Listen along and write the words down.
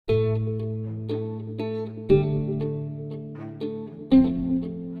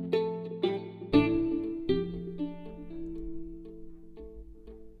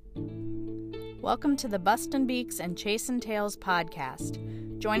Welcome to the Bustin' Beaks and Chasin' Tails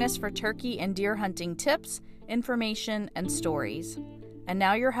podcast. Join us for turkey and deer hunting tips, information, and stories. And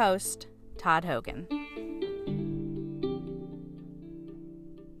now your host, Todd Hogan.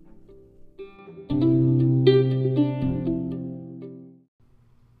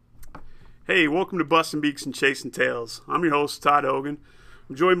 Hey, welcome to Bustin' Beaks and Chasin' Tails. I'm your host, Todd Hogan.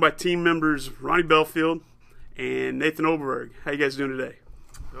 I'm joined by team members Ronnie Belfield and Nathan Oberberg. How you guys doing today?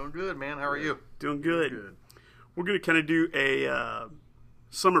 Doing good, man. How are you? Doing good. We're going to kind of do a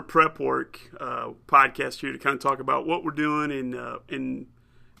summer prep work podcast here to kind of talk about what we're doing and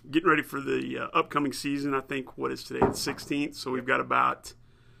getting ready for the upcoming season. I think, what is today? The 16th, so we've got about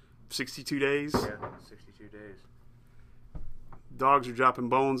 62 days. Yeah, 62 days. Dogs are dropping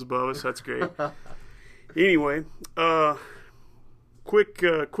bones above us. That's great. Anyway, quick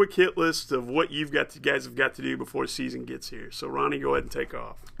hit list of what you guys have got to do before the season gets here. So, Ronnie, go ahead and take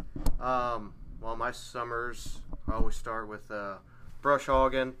off. Well, my summers, I always start with brush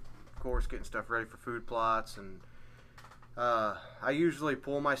hogging, of course, getting stuff ready for food plots, and I usually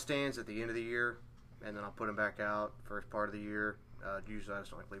pull my stands at the end of the year, and then I'll put them back out first part of the year. Usually, I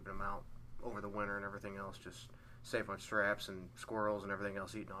just don't like leaving them out over the winter and everything else, just safe on straps and squirrels and everything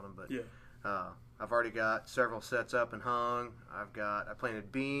else eating on them. But yeah. I've already got several sets up and hung. I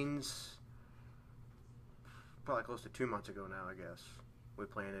planted beans probably close to 2 months ago now, I guess. We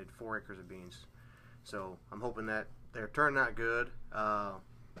planted 4 acres of beans. So I'm hoping that they're turning out good.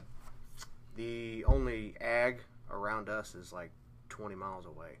 The only ag around us is like 20 miles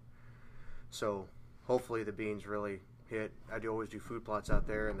away. So hopefully the beans really hit. I always do food plots out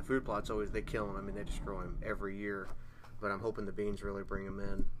there, and the food plots always, they kill them. I mean, they destroy them every year. But I'm hoping the beans really bring them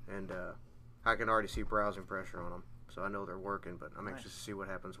in. And I can already see browsing pressure on them. So I know they're working, but I'm anxious to see what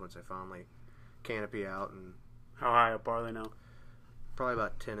happens once they finally canopy out. And how high up are they now? Probably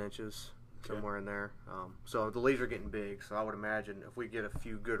about 10 inches, somewhere in there. So the leaves are getting big, so I would imagine if we get a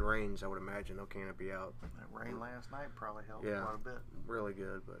few good rains, I would imagine they'll canopy out. That rain last night probably helped quite a bit. Really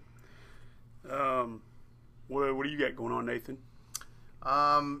good. But what do you got going on, Nathan?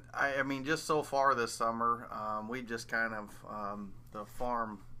 I mean, just so far this summer, we just kind of, the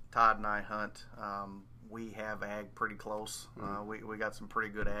farm Todd and I hunt, we have ag pretty close. We got some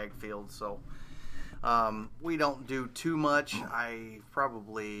pretty good ag fields, so we don't do too much. I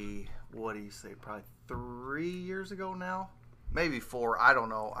probably, probably 3 years ago now? Maybe 4, I don't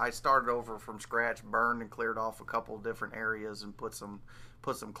know. I started over from scratch, burned and cleared off a couple different areas and put some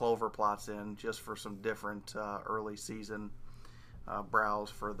clover plots in just for some different early season browse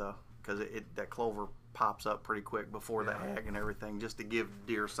for because that clover pops up pretty quick before the ag and everything, just to give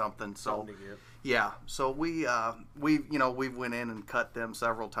deer something. So yeah, so we went in and cut them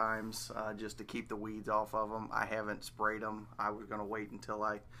several times just to keep the weeds off of them. I haven't sprayed them. I was going to wait until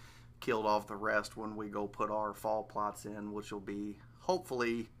I killed off the rest when we go put our fall plots in, which will be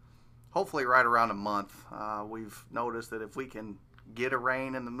hopefully right around a month. We've noticed that if we can get a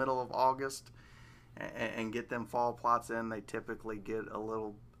rain in the middle of August and get them fall plots in, they typically get a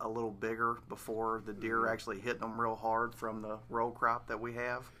little bigger before the deer actually hitting them real hard from the row crop that we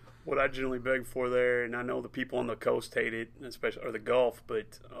have. What I generally beg for there, and I know the people on the coast hate it, especially or the Gulf,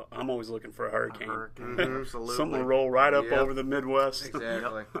 but I'm always looking for a hurricane. Absolutely. Something to roll right up over the Midwest.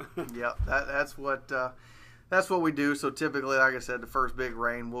 Exactly. Yep. That's what we do. So typically, like I said, the first big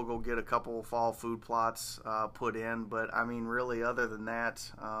rain, we'll go get a couple of fall food plots put in. But I mean, really, other than that,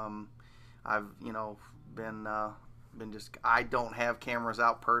 I've been just, I don't have cameras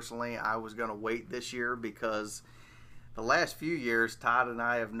out personally. I was going to wait this year because the last few years, Todd and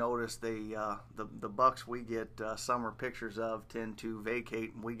I have noticed the bucks we get summer pictures of tend to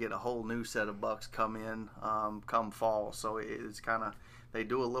vacate, and we get a whole new set of bucks come in come fall. So it's kind of, they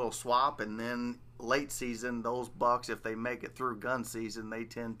do a little swap, and then late season, those bucks, if they make it through gun season, they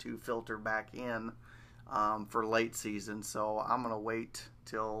tend to filter back in for late season. So I'm going to wait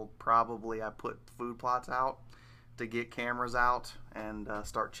till probably I put food plots out to get cameras out and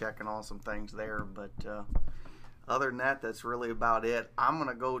start checking on some things there. But other than that, that's really about it. I'm going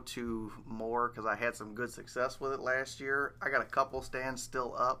to go to more because I had some good success with it last year. I got a couple stands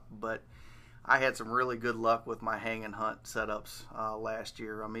still up, but I had some really good luck with my hang and hunt setups last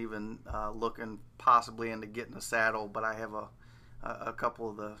year. I'm even looking possibly into getting a saddle, but I have a couple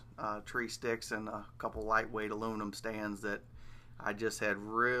of the tree sticks and a couple lightweight aluminum stands that I just had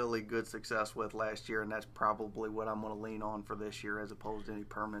really good success with last year, and that's probably what I'm going to lean on for this year as opposed to any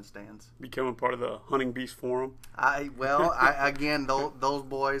permanent stands. Becoming part of the Hunting Beast Forum? Again, those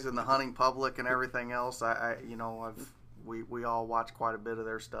boys in the hunting public and everything else, we all watch quite a bit of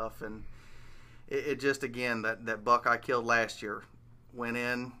their stuff, and it just, again, that buck I killed last year, went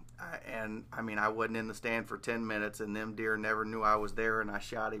in, I wasn't in the stand for 10 minutes, and them deer never knew I was there, and I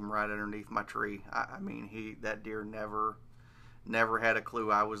shot him right underneath my tree. That deer never had a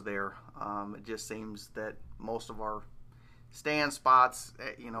clue I was there. It just seems that most of our stand spots,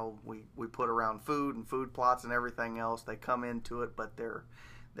 we put around food and food plots and everything else. They come into it, but they're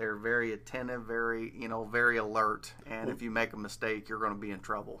very attentive, very alert. And if you make a mistake, you're going to be in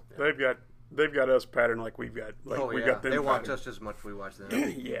trouble. They've got us patterned like we've got. We got them. They watch us just as much as we watch them.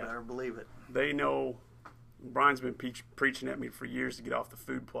 Yeah, better believe it. They know. Brian's been preaching at me for years to get off the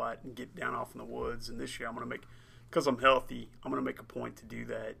food plot and get down off in the woods. And this year I'm going to because I'm healthy, I'm going to make a point to do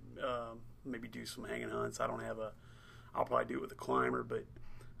that. Maybe do some hanging hunts. I'll probably do it with a climber, but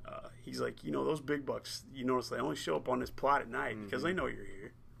he's like, those big bucks, you notice they only show up on this plot at night because they know you're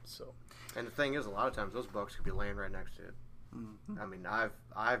here. So, and the thing is, a lot of times those bucks could be laying right next to it. Mm-hmm. I mean,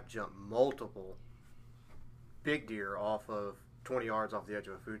 I've jumped multiple big deer off of 20 yards off the edge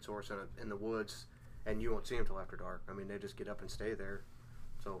of a food source in the woods, and you won't see them till after dark. I mean, they just get up and stay there.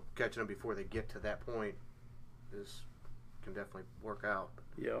 So catching them before they get to that point can definitely work out.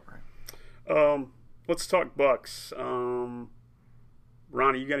 Yeah. Right. Let's talk bucks. Ronnie,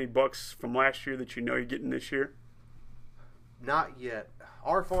 you got any bucks from last year that you're getting this year? Not yet.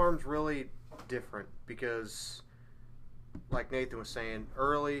 Our farm's really different because, like Nathan was saying,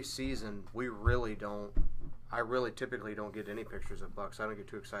 early season, I really typically don't get any pictures of bucks. I don't get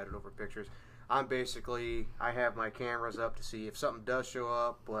too excited over pictures. I have my cameras up to see if something does show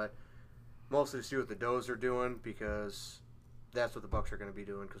up, but mostly to see what the does are doing because that's what the bucks are going to be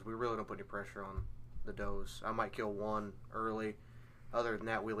doing because we really don't put any pressure on the does. I might kill one early. Other than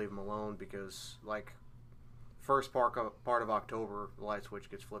that, we leave them alone because, first part of October, the light switch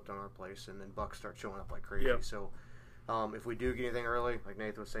gets flipped on our place, and then bucks start showing up like crazy. Yep. So, if we do get anything early, like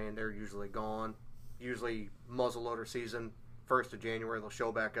Nathan was saying, they're usually gone. Usually, muzzleloader season, 1st of January, they'll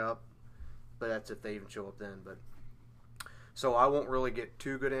show back up, but that's if they even show up then. So I won't really get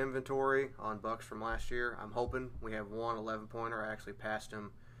too good inventory on bucks from last year. I'm hoping we have one 11-pointer. I actually passed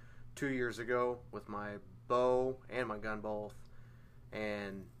him 2 years ago with my bow and my gun both,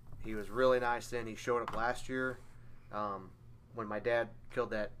 and he was really nice then. He showed up last year. When my dad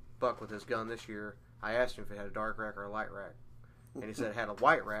killed that buck with his gun this year, I asked him if it had a dark rack or a light rack, and he said it had a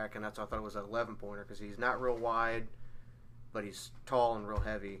white rack, and that's why I thought it was an 11-pointer because he's not real wide, but he's tall and real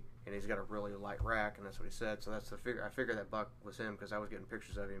heavy, and he's got a really light rack, and that's what he said. So that's the figure. I figured that buck was him because I was getting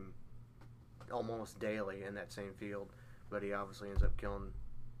pictures of him almost daily in that same field, but he obviously ends up killing.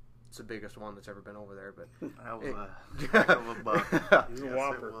 It's the biggest one that's ever been over there, but that was a heck of a buck. He's a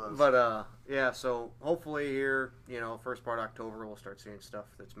whopper. But yeah, so hopefully here, first part of October, we'll start seeing stuff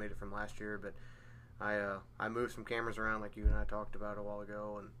that's made it from last year. But I moved some cameras around like you and I talked about a while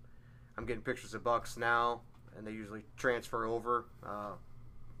ago, and I'm getting pictures of bucks now, and they usually transfer over.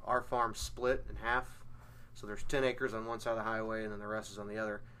 Our farm's split in half, so there's 10 acres on one side of the highway, and then the rest is on the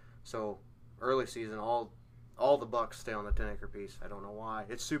other. So early season, all the bucks stay on the 10-acre piece. I don't know why.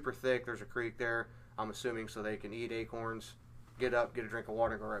 It's super thick. There's a creek there. I'm assuming so they can eat acorns, get up, get a drink of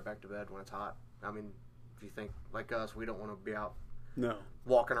water, and go right back to bed when it's hot. I mean, if you think like us, we don't want to be out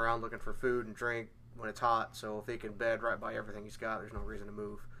walking around looking for food and drink when it's hot. So if he can bed right by everything he's got, there's no reason to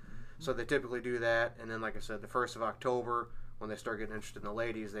move. So they typically do that. And then, like I said, the 1st of October, when they start getting interested in the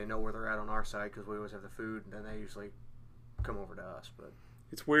ladies, they know where they're at on our side because we always have the food, and then they usually come over to us. But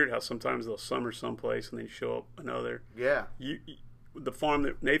it's weird how sometimes they'll summer someplace and then show up another. Yeah. The farm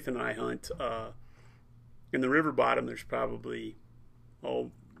that Nathan and I hunt, in the river bottom, there's probably,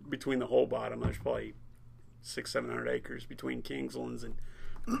 between the whole bottom, there's probably 600-700 acres between Kingslands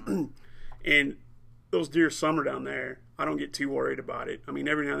and those deer summer down there. I don't get too worried about it. I mean,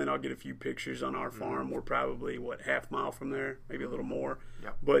 every now and then I'll get a few pictures on our farm. We're probably, half mile from there, maybe a little more.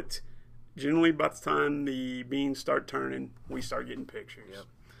 Yep. But generally, by the time the beans start turning, we start getting pictures. Yep.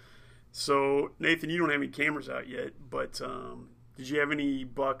 So, Nathan, you don't have any cameras out yet, but did you have any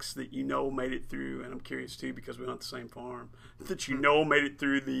bucks that made it through? And I'm curious too because we hunt the same farm. That made it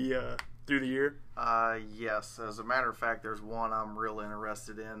through the year. Yes, as a matter of fact, there's one I'm real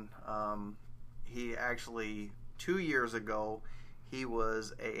interested in. He actually 2 years ago, he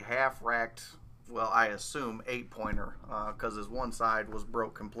was a half-racked. Well, I assume 8-pointer because his one side was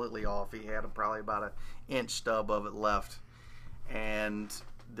broke completely off. He had probably about an inch stub of it left. And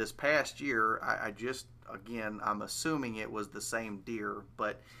this past year, I'm assuming it was the same deer,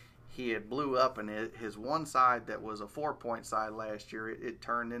 but he had blew up, and his one side that was a 4-point side last year, it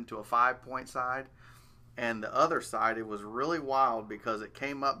turned into a 5-point side. And the other side, it was really wild because it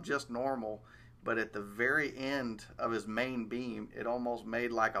came up just normal, but at the very end of his main beam, it almost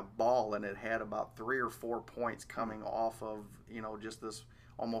made like a ball, and it had about 3 or 4 points coming off of, just this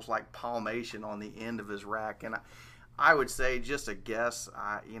almost like palmation on the end of his rack. And I would say, just a guess,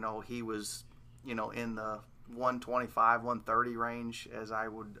 he was, in the 125, 130 range, as I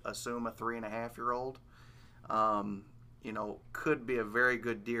would assume a 3.5-year-old. Could be a very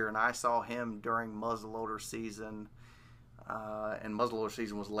good deer. And I saw him during muzzleloader season. And muzzleloader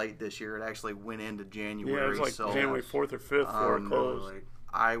season was late this year. It actually went into January. Yeah, it was like January 4th or 5th before it closed.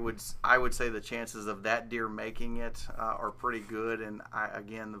 I would say the chances of that deer making it are pretty good. And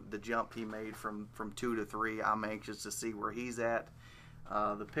the jump he made from 2 to 3, I'm anxious to see where he's at.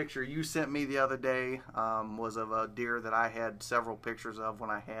 The picture you sent me the other day was of a deer that I had several pictures of when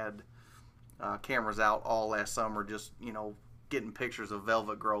I had cameras out all last summer, just getting pictures of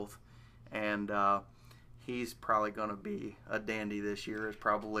velvet growth. And he's probably going to be a dandy this year. It's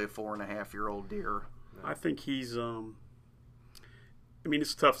probably a 4.5-year-old deer. I think he's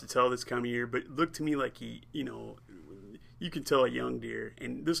it's tough to tell this time of year, but it looked to me like he, you can tell a young deer,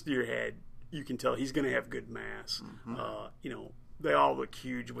 and this deer you can tell he's going to have good mass. Mm-hmm. They all look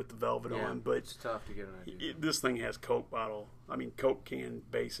huge with the velvet on, but it's tough to get an idea. This thing has Coke Coke can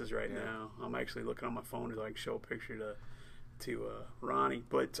bases right now. I'm actually looking on my phone so I can show a picture to Ronnie.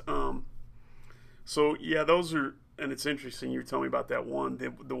 But so yeah, those are, and it's interesting. You were telling me about that one.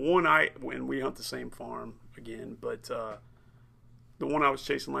 The one when we hunt the same farm again, but the one I was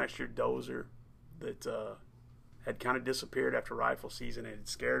chasing last year, Dozer, that had kind of disappeared after rifle season. It had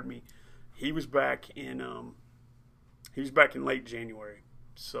scared me. He was back in late January,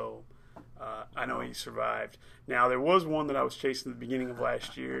 so I know he survived. Now, there was one that I was chasing at the beginning of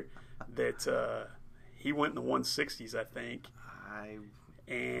last year that he went in the 160s, I think.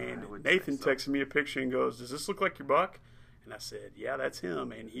 And Nathan texted me a picture and goes, "Does this look like your buck?" And I said, "Yeah, that's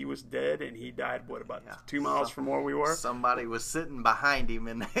him." And he was dead, and he died, about 2 miles from where we were? Somebody was sitting behind him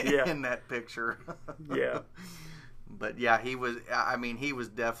in that picture. Yeah. But yeah, he was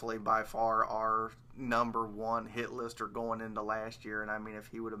definitely by far our number one hit lister going into last year. And if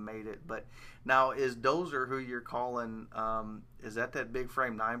he would have made it. But now, is Dozer, who you're calling, is that big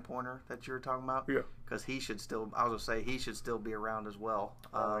frame 9-pointer that you were talking about? Yeah. Because he should still be around as well.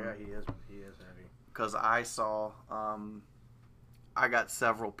 Yeah, he is heavy. Because I saw, I got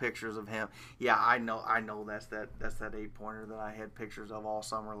several pictures of him. Yeah, I know that's that 8-pointer that I had pictures of all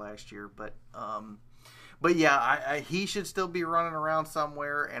summer last year. But yeah, he should still be running around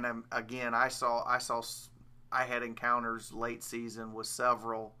somewhere. And I had encounters late season with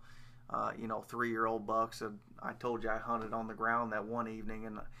several, 3-year-old bucks. And I told you I hunted on the ground that one evening,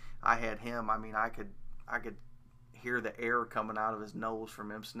 and I had him. I could hear the air coming out of his nose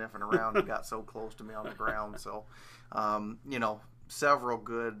from him sniffing around. He got so close to me on the ground. So, several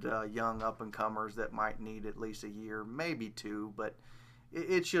good young up and comers that might need at least a year, maybe 2, but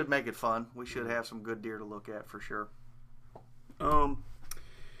it should make it fun. We should have some good deer to look at for sure.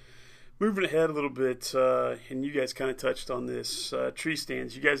 Moving ahead a little bit, and you guys kind of touched on this, tree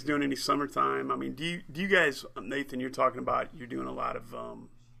stands. You guys doing any summertime? Do you guys, Nathan, you're talking about you're doing a lot of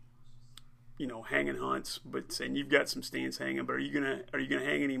hanging hunts, and you've got some stands hanging. But are you gonna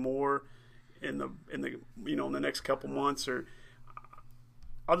hang any more in the next couple months? Or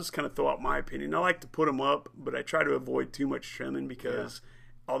I'll just kind of throw out my opinion. I like to put them up, but I try to avoid too much trimming because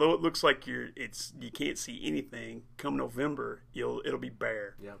although it looks like you can't see anything, come November it'll be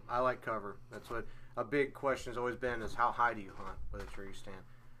bare. Yeah, I like cover. That's what a big question has always been, is how high do you hunt with a tree stand?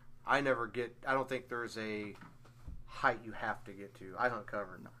 I don't think there's a height you have to get to. I hunt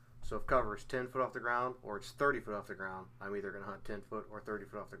cover. No. So if cover is 10 foot off the ground or it's 30 foot off the ground, I'm either going to hunt 10 foot or 30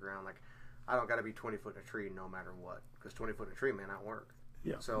 foot off the ground. Like, I don't got to be 20 foot in a tree no matter what, because 20 foot in a tree may not work.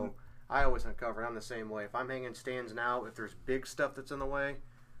 Yeah. So I always hunt cover. I'm the same way. If I'm hanging stands now, if there's big stuff that's in the way,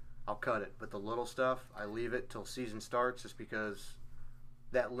 I'll cut it. But the little stuff, I leave it till season starts, just because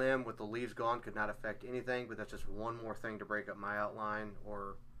that limb with the leaves gone could not affect anything, but that's just one more thing to break up my outline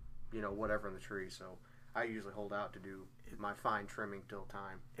or, whatever in the tree. So I usually hold out to do my fine trimming till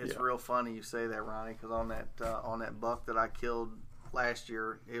time. It's real funny you say that, Ronnie, because on that buck that I killed last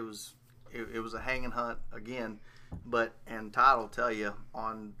year, it was a hanging hunt again. And Todd will tell you,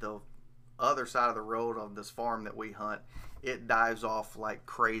 on the other side of the road of this farm that we hunt, it dives off like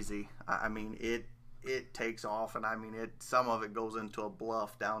crazy. It takes off, and some of it goes into a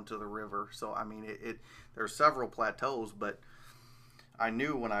bluff down to the river. So there's several plateaus, but I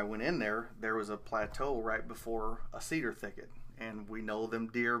knew when I went in there was a plateau right before a cedar thicket, and we know them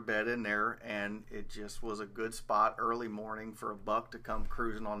deer bed in there, and it just was a good spot early morning for a buck to come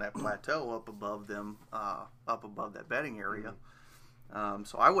cruising on that plateau up above that bedding area.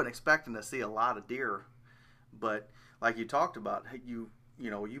 So I wasn't expecting to see a lot of deer, but like you talked about, you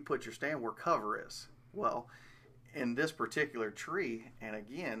put your stand where cover is. Well, in this particular tree, and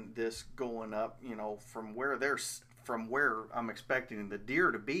again, this going up, from where I'm expecting the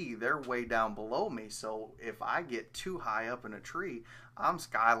deer to be, they're way down below me. So if I get too high up in a tree, I'm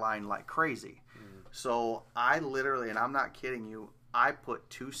skylined like crazy. So I literally, and I'm not kidding you, I put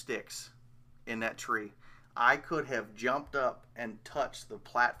 2 sticks in that tree. I could have jumped up and touched the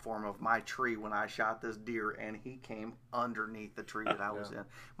platform of my tree when I shot this deer, and he came underneath the tree that I was in.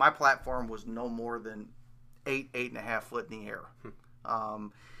 My platform was no more than 8.5 foot in the air.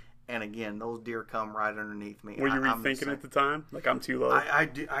 And again, those deer come right underneath me. Were you rethinking at the time? Like, I'm too low? I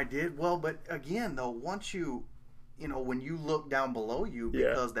did. Well, but again, though, once when you look down below you,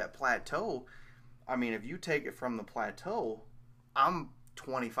 because that plateau, I mean, if you take it from the plateau, I'm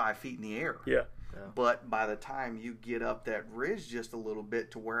 25 feet in the air. Yeah. But by the time you get up that ridge just a little bit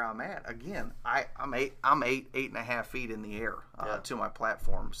to where I'm at, again, I'm 8.5 feet in the air to my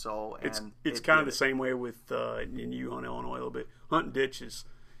platform. So it's kind of the same way with and you hunt Illinois a little bit. Hunting ditches,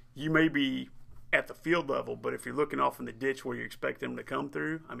 you may be at the field level, but if you're looking off in the ditch where you expect them to come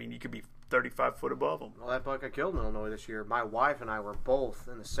through, I mean, you could be 35 foot above them. Well, that buck I killed in Illinois this year, my wife and I were both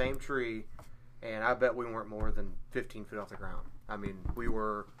in the same tree, and I bet we weren't more than 15 feet off the ground. I mean,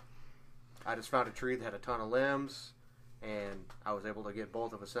 I just found a tree that had a ton of limbs, and I was able to get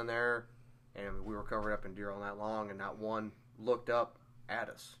both of us in there, and we were covered up in deer all night long, and not one looked up at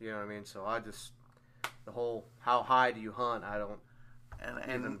us. You know what I mean? So the whole how high do you hunt? I don't.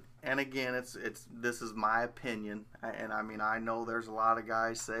 And again, this is my opinion, and I mean, I know there's a lot of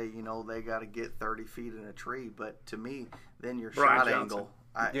guys say they got to get 30 feet in a tree, but to me, then your shot angle,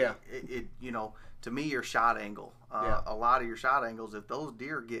 to me, your shot angle, a lot of your shot angles, if those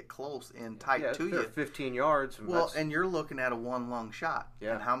deer get close and tight to you, 15 yards. And you're looking at a one lung shot.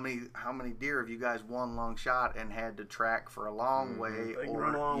 Yeah. And how many deer have you guys one lung shot and had to track for a long way, they can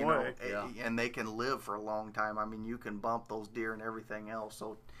run a long way, and they can live for a long time. I mean, you can bump those deer and everything else.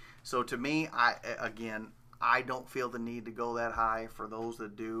 So to me, I don't feel the need to go that high. For those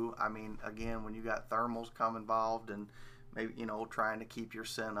that do, I mean, again, when you got thermals come involved and maybe trying to keep your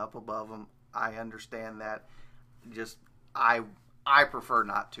scent up above them, I understand that. Just I prefer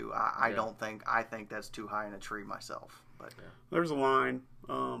not to. I think that's too high in a tree myself. But there's a line,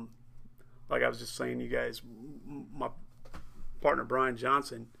 like I was just saying, you guys, my partner Brian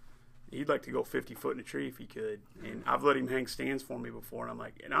Johnson, he'd like to go 50 foot in a tree if he could, and I've let him hang stands for me before, and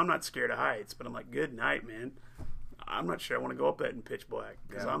I'm not scared of heights, but I'm like, good night, man. I'm not sure I want to go up that in pitch black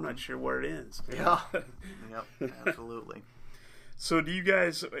because I'm not sure where it ends. Yeah. Yep. Absolutely. So do you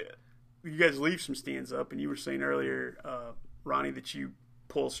guys leave some stands up, and you were saying earlier, Ronnie, that you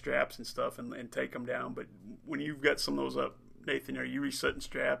pull straps and stuff and take them down, but when you've got some of those up, Nathan, are you resetting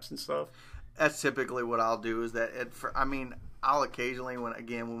straps and stuff? That's typically what I'll do. Is that I'll occasionally,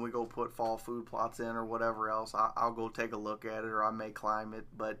 when we go put fall food plots in or whatever else, I'll go take a look at it, or I may climb it.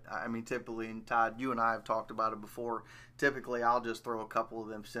 But I mean, typically, and Todd, you and I have talked about it before. Typically, I'll just throw a couple of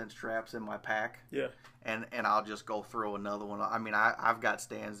them scent straps in my pack. Yeah. And I'll just go throw another one. I mean, I've got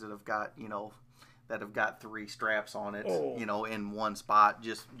stands that have got 3 straps on it, in one spot,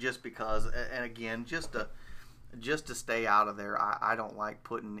 just because. And again, just to stay out of there. I don't like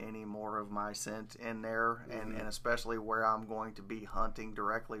putting any more of my scent in there, and especially where I'm going to be hunting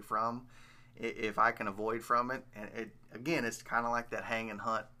directly from. If I can avoid from it, and it's kind of like that hang and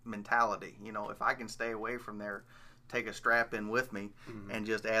hunt mentality. If I can stay away from there, take a strap in with me, and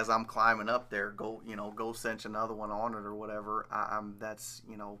just as I'm climbing up there, go cinch another one on it or whatever.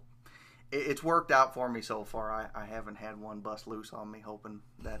 It's worked out for me so far. I haven't had one bust loose on me, hoping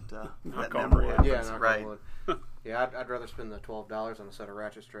that never happens. Yeah, right. Yeah, I'd rather spend the $12 on a set of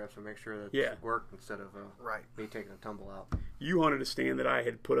ratchet straps and make sure that it worked instead of me taking a tumble out. You hunted a stand that I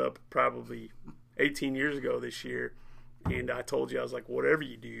had put up probably 18 years ago this year, and I told you, I was like, whatever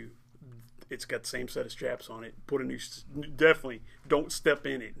you do, it's got the same set of straps on it. Definitely don't step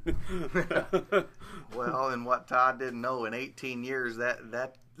in it. Well, and what Todd didn't know, in 18 years,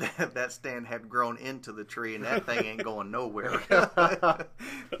 that stand had grown into the tree, and that thing ain't going nowhere.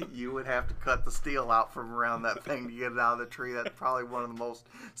 You would have to cut the steel out from around that thing to get it out of the tree. That's probably one of the most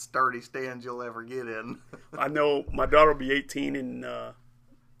sturdy stands you'll ever get in. I know my daughter will be 18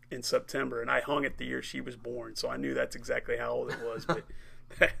 in September, and I hung it the year she was born, so I knew that's exactly how old it was. But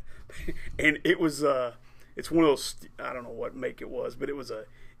and it was it's one of those, I don't know what make it was, but it was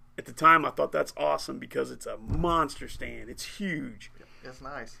at the time I thought that's awesome because it's a monster stand. It's huge. It's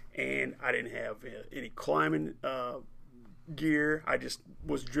nice. And I didn't have any climbing gear. I just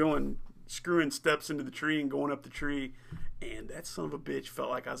was screwing steps into the tree and going up the tree. and that son of a bitch felt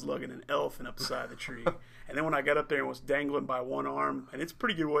like I was lugging an elephant up the side of the tree. And then when I got up there and was dangling by one arm, and it's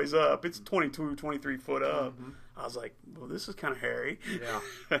pretty good ways up, it's 22, 23 foot up, I was like, well, this is kind of hairy.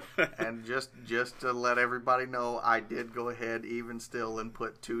 Yeah. And just to let everybody know, I did go ahead even still and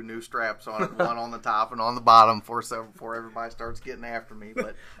put 2 new straps on it, one on the top and on the bottom before everybody starts getting after me.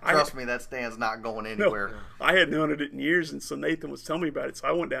 But trust me, that stand's not going anywhere. No, I hadn't hunted it in years, and so Nathan was telling me about it. So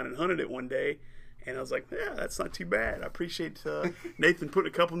I went down and hunted it one day, and I was like, yeah, that's not too bad. I appreciate Nathan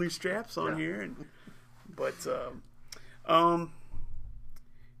putting a couple new straps on here. But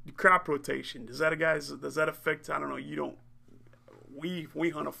the crop rotation, does that affect, I don't know, we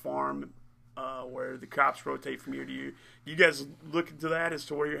hunt a farm where the crops rotate from year to year. You guys look into that as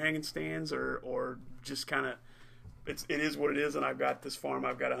to where your hanging stands, or just kind of it is what it is, and I've got this farm,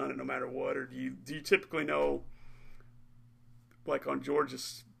 I've got to hunt it no matter what? Or do you typically know, like on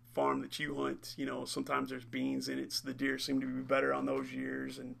George's farm that you hunt, sometimes there's beans and the deer seem to be better on those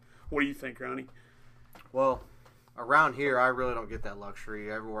years? And what do you think, Ronnie? Well, around here, I really don't get that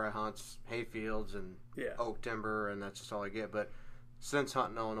luxury. Everywhere I hunt's hay fields and oak timber, and that's just all I get. But since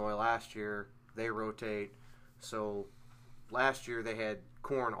hunting Illinois last year, they rotate. So last year they had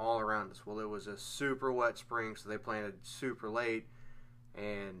corn all around us. Well, it was a super wet spring, so they planted super late,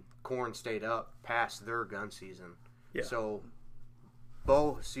 and corn stayed up past their gun season. Yeah. So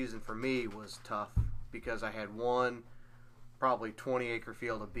bow season for me was tough because I had one probably 20-acre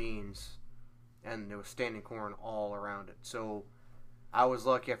field of beans, and there was standing corn all around it. So I was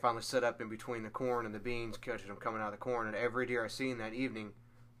lucky I finally set up in between the corn and the beans, catching them coming out of the corn, and every deer I seen that evening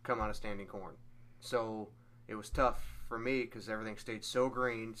come out of standing corn. So it was tough for me because everything stayed so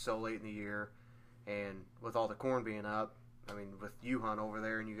green so late in the year, and with all the corn being up, I mean, with you hunt over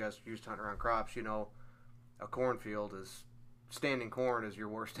there and you guys used to hunt around crops, a cornfield is standing corn is your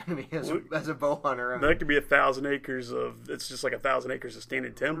worst enemy as a bow hunter. That could be 1,000 acres it's just like 1,000 acres of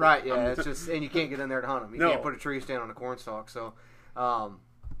standing timber. Right, yeah. It's just, and you can't get in there to hunt them. You can't put a tree stand on a corn stalk. So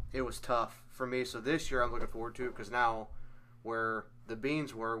it was tough for me. So this year I'm looking forward to it because now where the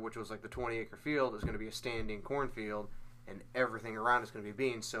beans were, which was like the 20-acre field, is going to be a standing cornfield, and everything around is going to be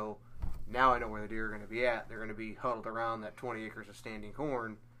beans. So now I know where the deer are going to be at. They're going to be huddled around that 20 acres of standing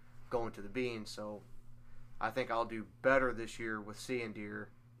corn going to the beans. So I think I'll do better this year with seeing deer,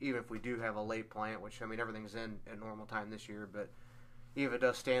 even if we do have a late plant, which, I mean, everything's in at normal time this year, but even if it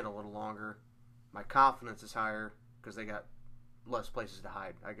does stand a little longer, my confidence is higher because they got less places to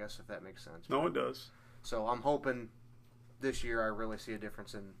hide, I guess, if that makes sense. No, it does. So I'm hoping this year I really see a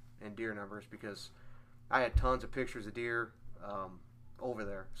difference in deer numbers because I had tons of pictures of deer over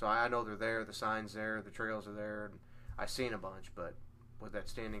there. So I know they're there, the sign's there, the trails are there, and I've seen a bunch, but with that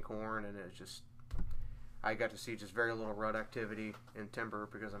standing corn, and it's just, I got to see just very little rut activity in timber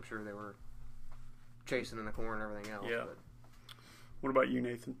because I'm sure they were chasing in the corn and everything else. Yeah. But. What about you,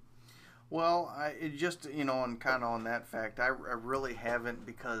 Nathan? Well, and kind of on that fact, I really haven't,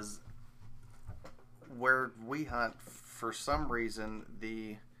 because where we hunt, for some reason,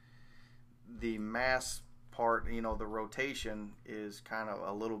 the mass part, the rotation is kind of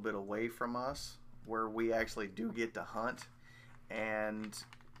a little bit away from us, where we actually do get to hunt, and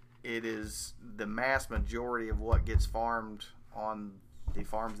it is the mass majority of what gets farmed on the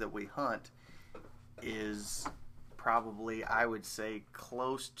farms that we hunt is probably, I would say,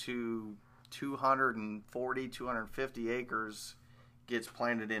 close to 240, 250 acres gets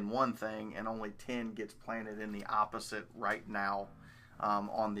planted in one thing, and only 10 gets planted in the opposite right now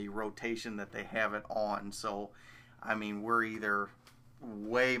on the rotation that they have it on. So, I mean, we're either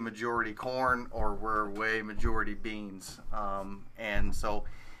way majority corn or we're way majority beans. And so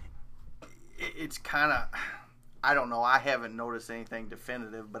it's kind of, I don't know, I haven't noticed anything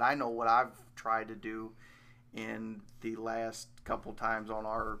definitive, but I know what I've tried to do in the last couple times on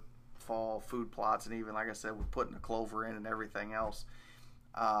our fall food plots, and even, like I said, we're putting the clover in and everything else.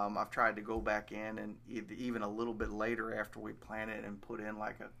 I've tried to go back in and even a little bit later after we plant it and put in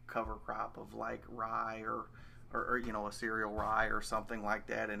like a cover crop of like rye or a cereal rye or something like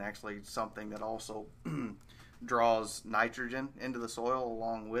that, and actually something that also draws nitrogen into the soil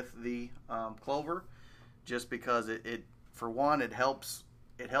along with the clover, just because it for one, it helps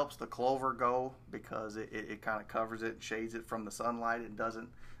the clover go because it kind of covers it, shades it from the sunlight. It doesn't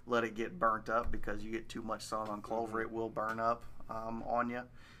let it get burnt up, because you get too much sun on clover, it will burn up on you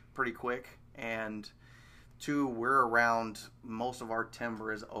pretty quick. And two, we're around, most of our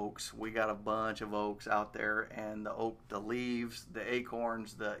timber is oaks. We got a bunch of oaks out there, and the leaves, the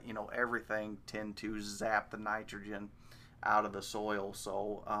acorns, everything tend to zap the nitrogen out of the soil.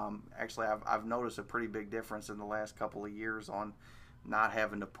 So actually I've noticed a pretty big difference in the last couple of years on not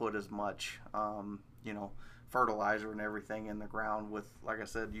having to put as much fertilizer and everything in the ground with, like I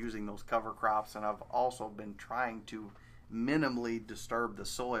said, using those cover crops. And I've also been trying to minimally disturb the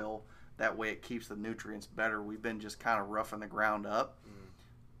soil. That way it keeps the nutrients better. We've been just kind of roughing the ground up,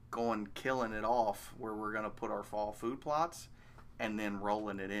 killing it off where we're going to put our fall food plots and then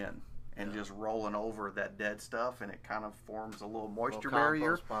rolling it in. And just rolling over that dead stuff, and it kind of forms a little moisture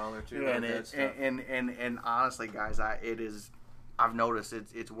barrier. Pile there too, and honestly, guys, I've noticed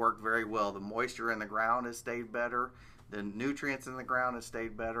it's worked very well. The moisture in the ground has stayed better, the nutrients in the ground have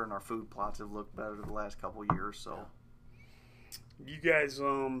stayed better, and our food plots have looked better the last couple of years. So, you guys,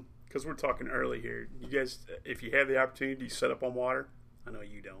 because we're talking early here, you guys, if you have the opportunity, do you set up on water? I know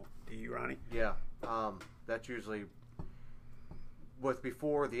you don't. Do you, Ronnie? Yeah, that's usually.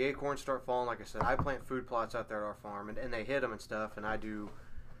 Before the acorns start falling, like I said, I plant food plots out there at our farm, and they hit them and stuff, and I'll do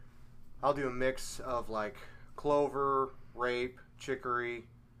a mix of like clover, rape, chicory.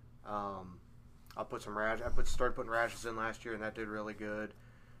 I'll put some radish. Started putting radishes in last year, and that did really good.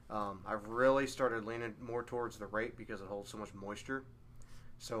 I've really started leaning more towards the rape because it holds so much moisture.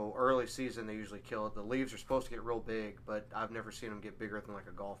 So early season, they usually kill it. The leaves are supposed to get real big, but I've never seen them get bigger than like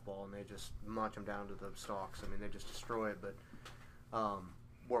a golf ball, and they just munch them down to the stalks. I mean, they just destroy it, but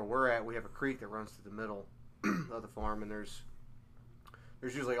where we're at, we have a creek that runs through the middle of the farm, and there's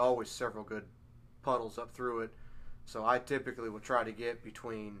usually always several good puddles up through it. So I typically will try to get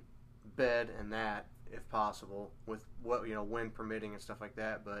between bed and that if possible, with wind permitting and stuff like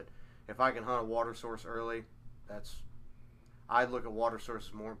that. But if I can hunt a water source early, I look at water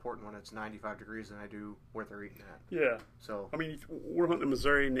sources more important when it's 95 degrees than I do where they're eating at. Yeah. So I mean, we're hunting in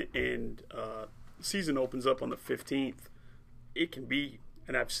Missouri, and season opens up on the 15th. It can be,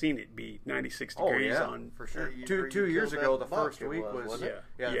 and I've seen it be 96 degrees on for sure. Yeah, two years ago, the buck, first week was wasn't it?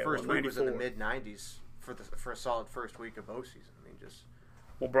 the first week was in the 94. mid-90s for a solid first week of bow season. I mean, just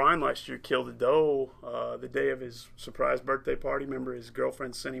Well, Brian last year killed a doe the day of his surprise birthday party. Remember, his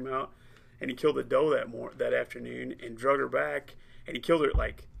girlfriend sent him out, and he killed a doe that afternoon and drug her back, and he killed her at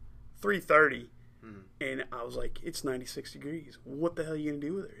like 3:30. And I was like, it's 96 degrees. What the hell are you going to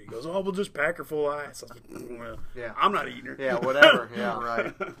do with her? He goes, we'll just pack her full of ice. I was like, well, I'm not eating her. Yeah, whatever. Yeah,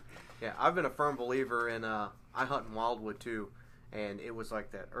 right. Yeah, I've been a firm believer in, I hunt in wildwood too, and it was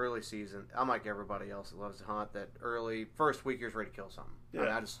like that early season. I'm like everybody else that loves to hunt, that early, first week you're ready to kill something. Yeah.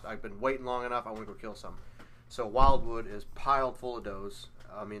 I mean, I've been waiting long enough, I want to go kill something. So wildwood is piled full of does.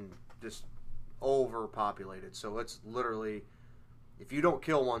 I mean, just overpopulated. So it's literally, if you don't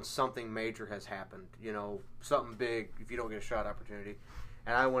kill one, something major has happened. Something big if you don't get a shot opportunity.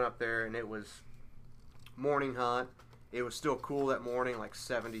 And I went up there, and it was morning hunt. It was still cool that morning, like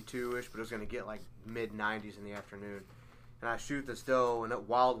 72-ish, but it was going to get like mid-90s in the afternoon. And I shoot this doe, and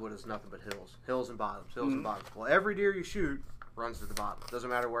wildwood is nothing but hills and bottoms, and bottoms. Well, every deer you shoot runs to the bottom. Doesn't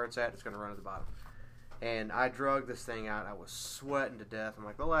matter where it's at, it's going to run to the bottom. And I drug this thing out. I was sweating to death. I'm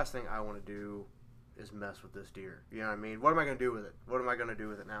like, the last thing I want to do is mess with this deer. You know what I mean? What am I going to do with it? What am I going to do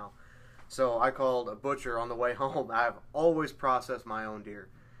with it now? So I called a butcher on the way home. I've always processed my own deer.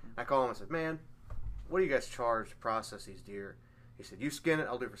 I called him and said, man, what do you guys charge to process these deer? He said, you skin it,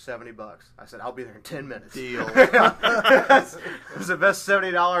 I'll do it for $70. I said, I'll be there in 10 minutes. Deal. It was the best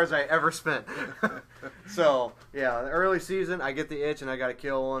 $70 I ever spent. So, yeah, the early season, I get the itch and I got to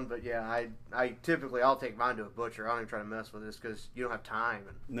kill one. But, yeah, I typically, I'll take mine to a butcher. I don't even try to mess with this because you don't have time.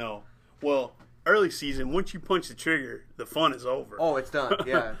 No. Well, early season, once you punch the trigger, the fun is over. Oh, it's done.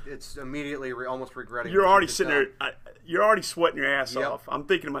 Yeah, it's immediately almost regretting. You're already sitting there. You're already sweating your ass Yep. off. I'm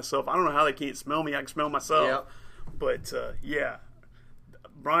thinking to myself, I don't know how they can't smell me. I can smell myself. Yep. But, yeah,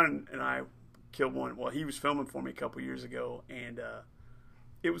 Brian and I killed one. Well, he was filming for me a couple years ago, and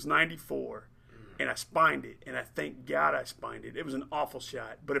it was 94, and I spined it, and I thank God I spined it. It was an awful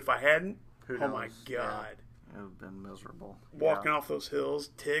shot. But if I hadn't, Who oh, my knows? God. It would have been miserable. Walking off those hills,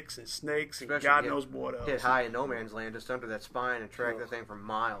 ticks and snakes, and Especially God hit- knows what else. Hit high in no man's land just under that spine and track that thing for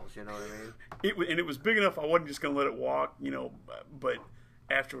miles. You know what I mean? And it was big enough I wasn't just going to let it walk, but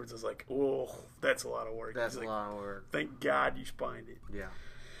afterwards I was like, oh, that's a lot of work. That's He's a like, lot of work. Thank God you spined it. Yeah.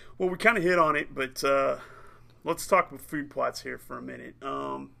 Well, we kind of hit on it, but let's talk with food plots here for a minute.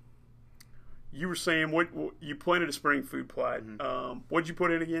 You were saying what you planted a spring food plot. What'd you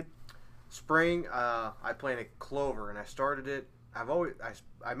put in again? Spring, I planted clover, and I started it.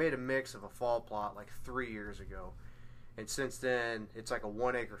 I made a mix of a fall plot like 3 years ago, and since then it's like a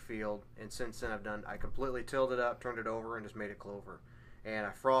 1 acre field. And since then I completely tilled it up, turned it over, and just made it clover. And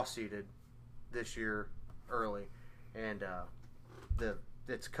I frost seeded this year early, and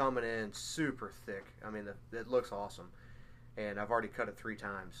it's coming in super thick. I mean, it looks awesome, and I've already cut it 3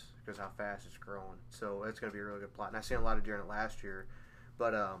 times because how fast it's growing. So it's going to be a really good plot. And I seen a lot of deer in it last year.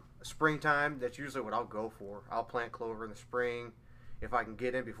 But springtime, that's usually what I'll go for. I'll plant clover in the spring. If I can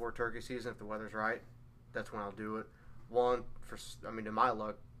get in before turkey season, if the weather's right, that's when I'll do it. To my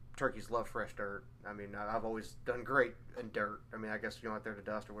luck, turkeys love fresh dirt. I mean, I've always done great in dirt. I mean, I guess out there to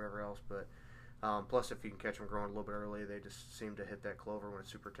dust or whatever else. But plus, if you can catch them growing a little bit early, they just seem to hit that clover when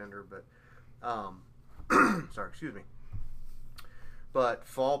it's super tender. But sorry, excuse me. But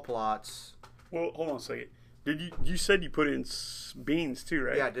fall plots. Well, hold on a second. You said you put in beans too,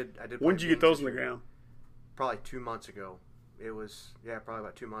 right? Yeah, I did. When did you get those in the ground? Probably 2 months ago. It was probably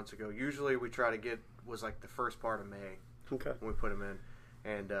about 2 months ago. Usually we try to get was like the first part of May. Okay. When we put them in,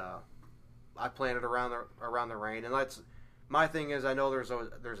 and I planted around the rain, and that's my thing is I know there's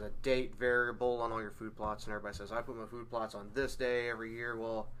a date variable on all your food plots, and everybody says I put my food plots on this day every year.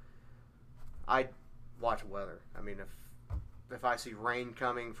 Well, I watch weather. I mean, if I see rain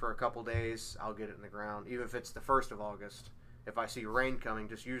coming for a couple days, I'll get it in the ground, even if it's the 1st of August. If I see rain coming,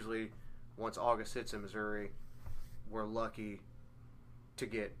 just usually once August hits in Missouri, we're lucky to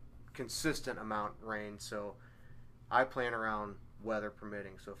get consistent amount rain. So I plan around weather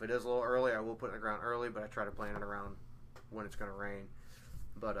permitting. So if it is a little early, I will put it in the ground early, but I try to plan it around when it's going to rain.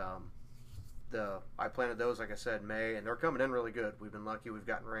 But I planted those, like I said, May, and they're coming in really good. We've been lucky. We've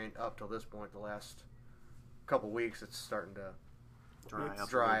gotten rain up till this point. The last couple weeks, it's starting to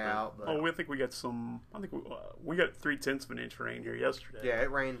dry out. But, I think we got some. I think we got 0.3 of an inch rain here yesterday. Yeah,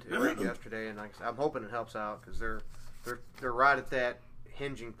 it rained yesterday, and like I said, I'm hoping it helps out because they're right at that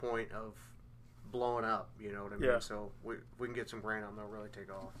hinging point of blowing up. You know what I mean? Yeah. So we can get some rain on, they'll really take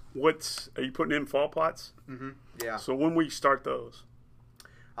off. Are you putting in fall plots? Mm-hmm. Yeah. So when we start those?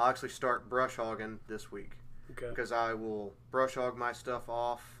 I'll actually start brush hogging this week. Okay. Because I will brush hog my stuff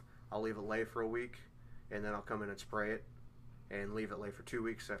off. I'll leave it lay for a week, and then I'll come in and spray it, and leave it lay for 2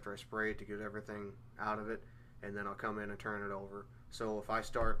 weeks after I spray it to get everything out of it, and then I'll come in and turn it over. So if I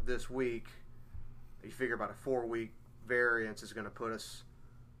start this week, you figure about a 4-week variance is going to put us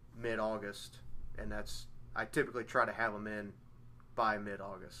mid-August, and I typically try to have them in by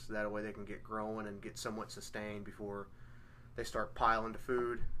mid-August. That way they can get growing and get somewhat sustained before they start piling to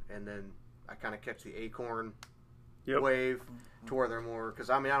food, and then I kind of catch the acorn wave to where they're more, because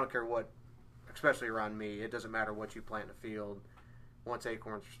I don't care what, especially around me, it doesn't matter what you plant in the field. Once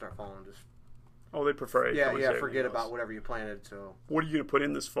acorns start falling, just they prefer acorns. Yeah, forget about whatever you planted. So what are you going to put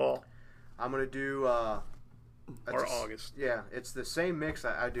in this fall? I'm going to do or August. Yeah, it's the same mix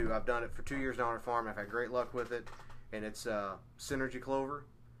I do. I've done it for 2 years now on a farm. I've had great luck with it, and it's synergy clover,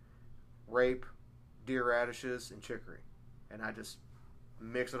 rape, deer radishes, and chicory, and I just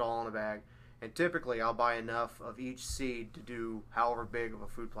mix it all in a bag. And typically, I'll buy enough of each seed to do however big of a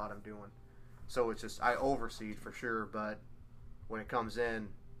food plot I'm doing. So it's just I overseed for sure, but when it comes in,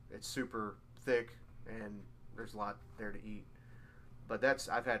 it's super thick and there's a lot there to eat. But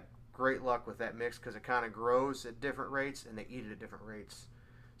I've had great luck with that mix because it kind of grows at different rates and they eat it at different rates.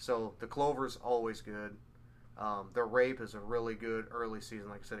 So the clover's always good. The rape is a really good early season.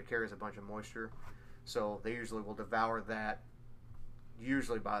 Like I said, it carries a bunch of moisture, so they usually will devour that.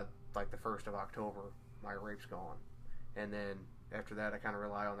 Usually by like the 1st of October, my rape's gone, and then after that, I kind of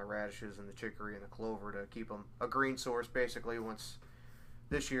rely on the radishes and the chicory and the clover to keep them a green source. Basically, once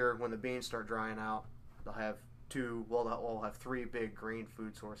this year, when the beans start drying out, they'll have they'll have 3 big green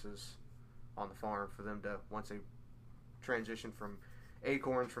food sources on the farm for them to, once they transition from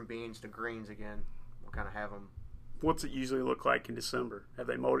acorns from beans to greens again, we'll kind of have them. What's it usually look like in December? Have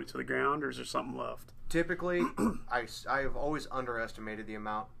they mowed it to the ground, or is there something left? Typically, I have always underestimated the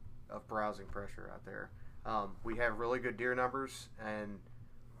amount of browsing pressure out there. We have really good deer numbers, and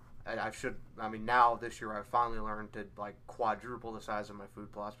now this year I've finally learned to like quadruple the size of my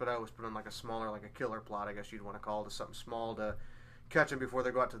food plots, but I always put in like a smaller, like a killer plot, I guess you'd want to call it, something small to catch them before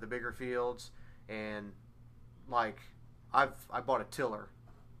they go out to the bigger fields. And like I bought a tiller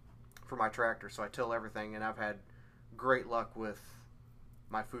for my tractor, so I till everything, and I've had great luck with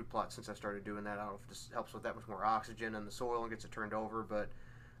my food plot since I started doing that. I don't know if it just helps with that much more oxygen in the soil and gets it turned over, but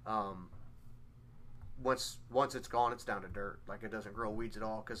once it's gone, it's down to dirt. Like, it doesn't grow weeds at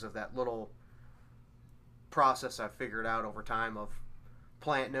all because of that little process I figured out over time of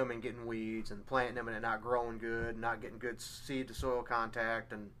planting them and getting weeds, and planting them and it not growing good, not getting good seed to soil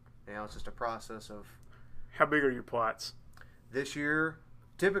contact, and it's just a process of. How big are your plots? This year,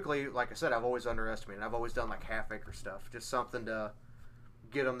 typically, like I said, I've always underestimated. I've always done like half-acre stuff, just something to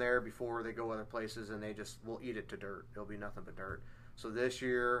get them there before they go other places, and they just will eat it to dirt. It'll be nothing but dirt. So this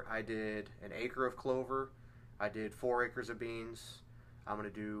year I did 1 acre of clover. I did 4 acres of beans. I'm going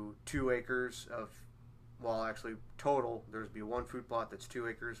to do 2 acres of, actually total, there's be 1 food plot that's 2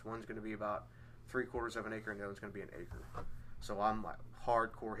 acres. One's going to be about 3/4 of an acre, and the other's going to be 1 acre. So I'm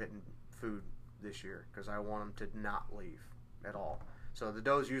hardcore hitting food this year because I want them to not leave at all. So the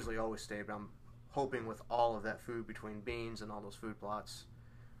does usually always stay, but I'm hoping with all of that food between beans and all those food plots,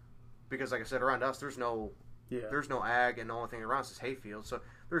 because like I said, around us there's no ag, and the only thing around us is hayfield. So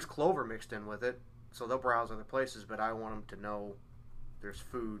there's clover mixed in with it, so they'll browse other places, but I want them to know there's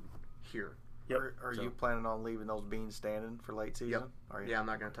food here. Yep. Are you planning on leaving those beans standing for late season? Yep. Are you? Yeah, I'm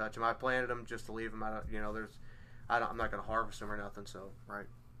not going to touch them. I planted them just to leave them. I'm not going to harvest them or nothing. So right.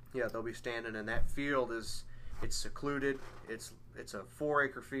 Yeah, they'll be standing, and that field it's secluded. It's a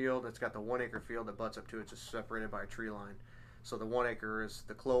 4-acre field. It's got the 1-acre field that butts up to it, just separated by a tree line. So the 1 acre is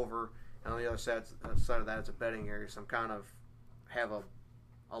the clover, and on the other side of that is a bedding area. So I'm kind of have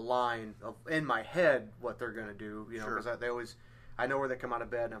a line of in my head what they're going to do, because sure. I know where they come out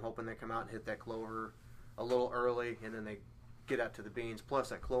of bed, and I'm hoping they come out and hit that clover a little early, and then they get out to the beans. Plus,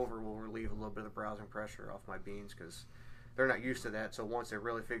 that clover will relieve a little bit of the browsing pressure off my beans because they're not used to that. So once they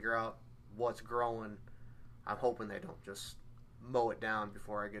really figure out what's growing, I'm hoping they don't just mow it down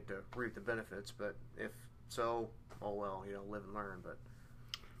before I get to reap the benefits. But if so, oh well, live and learn. But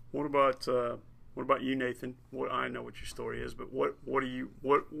what about you, Nathan? I know what your story is, but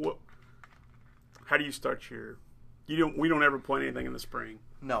how do you start your? We don't ever plant anything in the spring.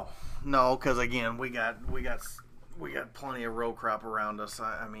 No, because again, we got plenty of row crop around us.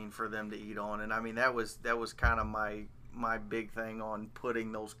 I mean, for them to eat on, and I mean that was kind of my big thing on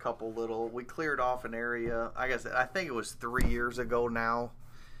putting those couple little. We cleared off an area. I guess I think it was 3 years ago now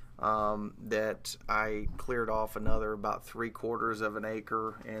that I cleared off another about 3/4 of an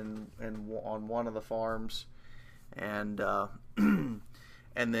acre on one of the farms, and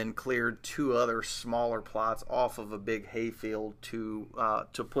and then cleared 2 other smaller plots off of a big hayfield to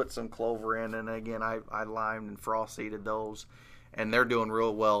put some clover in. And again, I limed and frost seeded those, and they're doing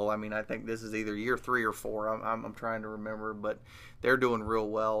real well. I mean, I think this is either year 3 or 4. I'm trying to remember, but they're doing real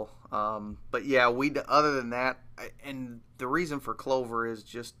well. But yeah, other than that, and the reason for clover is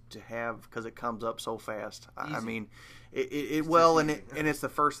just to have, because it comes up so fast. Easy. I mean, it's the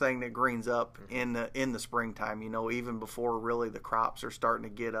first thing that greens up in the springtime. Even before really the crops are starting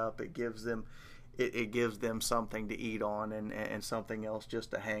to get up, it gives them something to eat on and something else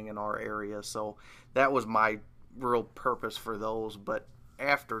just to hang in our area. So that was my real purpose for those. But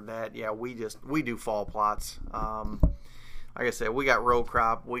after that, yeah, we do fall plots. Like I said, we got row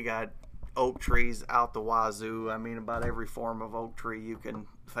crop, we got oak trees out the wazoo. I mean, about every form of oak tree you can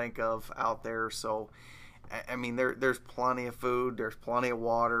think of out there. So I mean, there's plenty of food, there's plenty of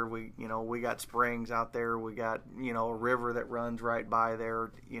water. We got springs out there, we got a river that runs right by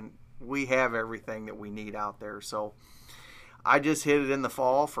there. We have everything that we need out there. So I just hit it in the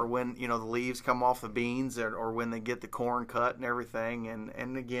fall for when the leaves come off the beans, or when they get the corn cut and everything.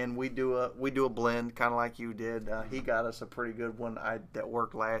 And again, we do a blend, kind of like you did. He got us a pretty good one that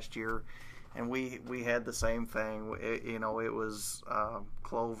worked last year, and we had the same thing. It was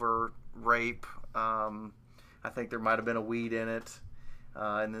clover, rape. I think there might have been a weed in it,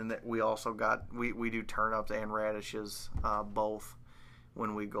 and then we also got we do turnips and radishes both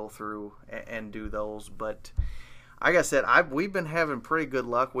when we go through and do those. But like I said, we've been having pretty good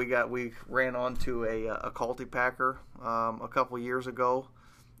luck. We ran onto a cultipacker a couple years ago,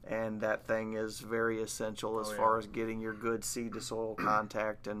 and that thing is very essential as far as getting your good seed to soil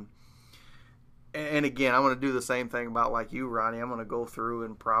contact. And again, I'm going to do the same thing about like you, Ronnie. I'm going to go through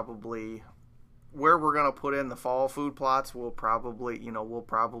and probably where we're going to put in the fall food plots, we'll probably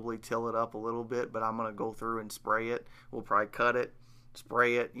till it up a little bit, but I'm going to go through and spray it. We'll probably cut it,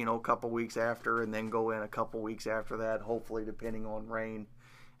 spray it, a couple weeks after, and then go in a couple weeks after that, hopefully depending on rain.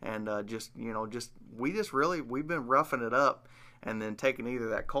 And we've been roughing it up, and then taking either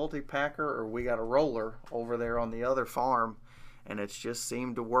that cultipacker or we got a roller over there on the other farm, and it's just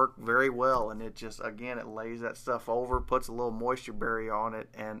seemed to work very well. And it just, again, it lays that stuff over, puts a little moisture barrier on it,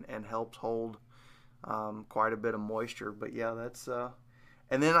 and helps hold quite a bit of moisture. But yeah, that's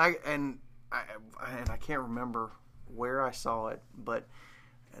and then I can't remember where I saw it,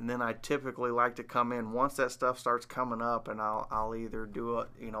 and then I typically like to come in once that stuff starts coming up, and I'll either do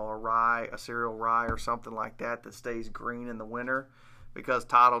a cereal rye or something like that stays green in the winter, because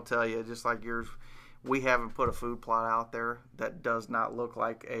Todd will tell you, just like yours, we haven't put a food plot out there that does not look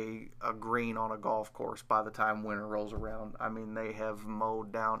like a green on a golf course by the time winter rolls around. I mean, they have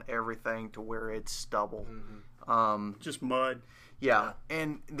mowed down everything to where it's stubble. Mm-hmm. Just mud. Yeah,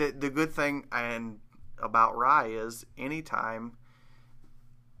 and the good thing about rye is anytime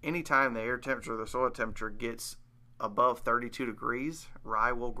the air temperature or the soil temperature gets above 32 degrees,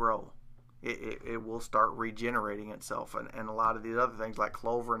 rye will grow. It will start regenerating itself, and a lot of these other things like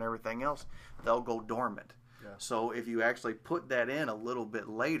clover and everything else, they'll go dormant. Yeah. So if you actually put that in a little bit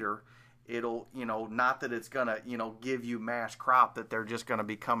later, it'll, not that it's going to, give you mass crop that they're just going to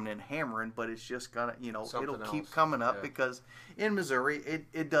be coming in hammering, but it's just going to, Something it'll keep else. coming up Yeah. because in Missouri,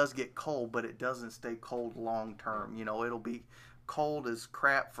 it does get cold, but it doesn't stay cold long term. It'll be cold as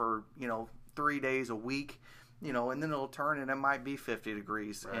crap for, 3 days a week, and then it'll turn and it might be 50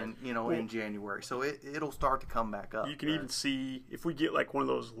 degrees Right. in January. So it'll start to come back up. You can even see if we get like one of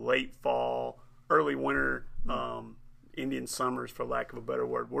those late fall, early winter Indian summers, for lack of a better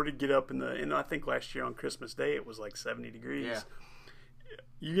word. We're to get up and I think last year on Christmas Day it was like 70 degrees. Yeah.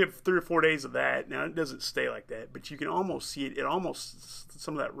 You get 3 or 4 days of that. Now it doesn't stay like that, but you can almost see it. It almost,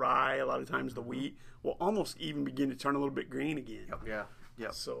 some of that rye, a lot of times the wheat will almost even begin to turn a little bit green again. Yeah.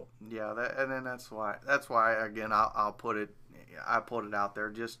 Yep. So Yeah, and then that's why again I put it out there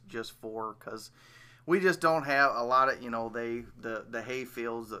just because we just don't have a lot of the hay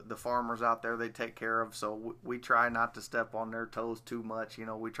fields, the farmers out there they take care of, so we try not to step on their toes too much.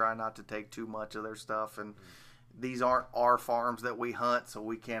 We try not to take too much of their stuff, and these aren't our farms that we hunt, so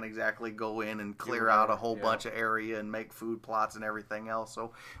we can't exactly go in and clear out a whole bunch of area and make food plots and everything else.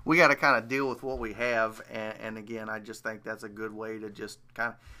 So we got to kind of deal with what we have, and again, I just think that's a good way to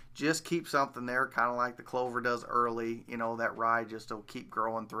just keep something there, kind of like the clover does early. That rye just will keep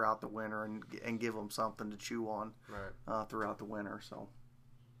growing throughout the winter and give them something to chew on throughout the winter. So,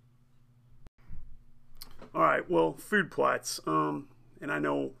 all right, well, food plots. And I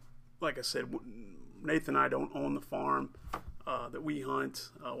know, like I said, Nathan and I don't own the farm that we hunt,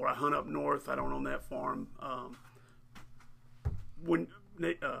 or I hunt up north. I don't own that farm.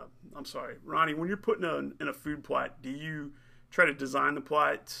 Ronnie, when you're putting in a food plot, do you try to design the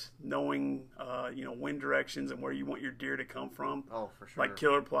plot knowing, wind directions and where you want your deer to come from? Oh, for sure. Like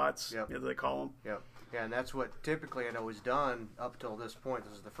killer plots, Yep. as they call them. Yep. Yeah, and that's what typically I'd always done up till this point.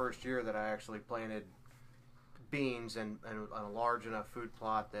 This is the first year that I actually planted beans and on a large enough food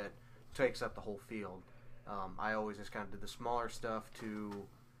plot that takes up the whole field. I always just kind of did the smaller stuff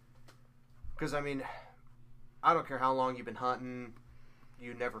because I don't care how long you've been hunting,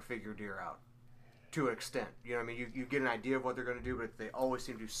 you never figure deer out to an extent. You get an idea of what they're going to do, but they always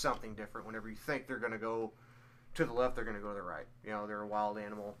seem to do something different. Whenever you think they're going to go to the left, they're going to go to the right. They're a wild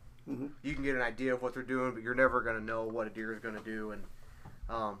animal. Mm-hmm. You can get an idea of what they're doing, but you're never going to know what a deer is going to do. And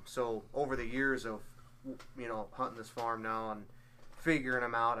so over the years of hunting this farm now and figuring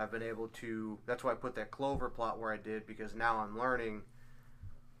them out, I've been able to. That's why I put that clover plot where I did, because now I'm learning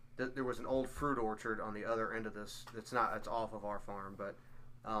that there was an old fruit orchard on the other end of this. It's off of our farm, but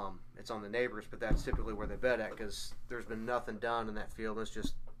it's on the neighbors. But that's typically where they bed at, because there's been nothing done in that field. It's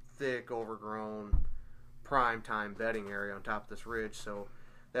just thick, overgrown, prime time bedding area on top of this ridge. So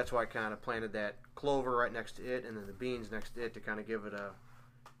that's why I kind of planted that clover right next to it, and then the beans next to it to kind of give it a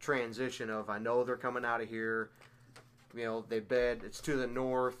transition of, I know they're coming out of here. They bed, it's to the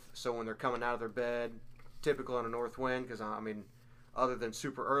north, so when they're coming out of their bed, typical on a north wind, because other than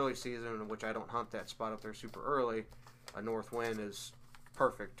super early season, in which I don't hunt that spot up there super early, a north wind is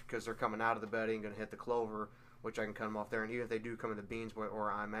perfect because they're coming out of the bedding, going to hit the clover, which I can cut them off there. And even if they do come in the beans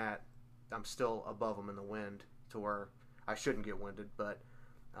where I'm at, I'm still above them in the wind to where I shouldn't get winded. But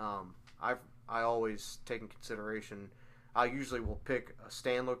I always take in consideration, I usually will pick a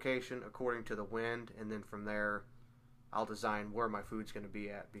stand location according to the wind, and then from there I'll design where my food's going to be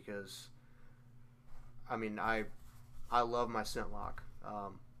at, because I love my scent lock,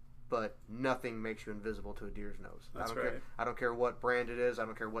 but nothing makes you invisible to a deer's nose. That's I don't care what brand it is. I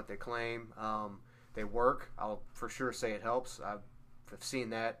don't care what they claim. They work. I'll for sure say it helps. I've seen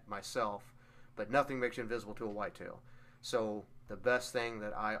that myself, but nothing makes you invisible to a whitetail. So the best thing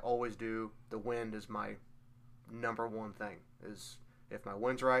that I always do, the wind is my number one thing. Is if my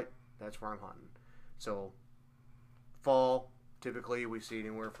wind's right, that's where I'm hunting. So fall, typically we see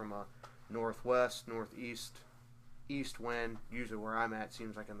anywhere from a northwest, northeast, east wind. Usually where I'm at,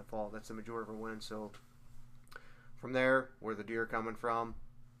 seems like in the fall, that's the majority of our wind. So from there, where the deer are coming from,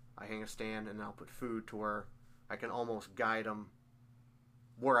 I hang a stand and I'll put food to where I can almost guide them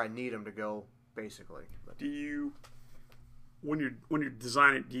where I need them to go, basically. But Do you, when you're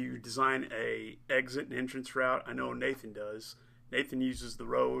designing, do you design a exit and entrance route? I know Nathan does. Nathan uses the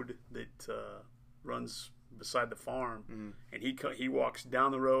road that runs beside the farm, and he walks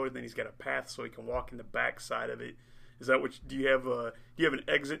down the road, and then he's got a path so he can walk in the back side of it. Is that what? Do you have an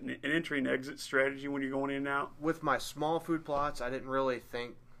exit, an entry and exit strategy when you're going in and out? with my small food plots, I didn't really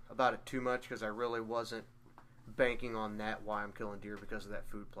think about it too much because I really wasn't banking on that why I'm killing deer because of that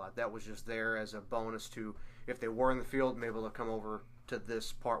food plot. That was just there as a bonus to, if they were in the field, maybe they'll come over to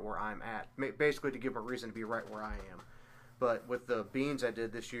this part where I'm at, basically to give them a reason to be right where I am. But with the beans I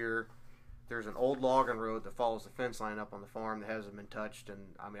did this year, there's an old logging road that follows the fence line up on the farm that hasn't been touched, and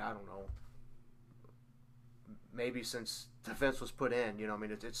I mean, I don't know, maybe since the fence was put in, you know, I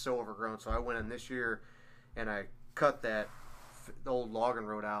mean, it's so overgrown. So I went in this year and I cut that old logging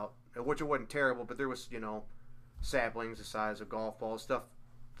road out, which it wasn't terrible, but there was, you know, saplings the size of golf balls, stuff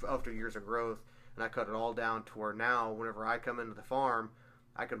after years of growth, and I cut it all down to where now, whenever I come into the farm,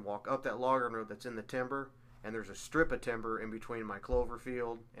 I can walk up that logging road that's in the timber, and there's a strip of timber in between my clover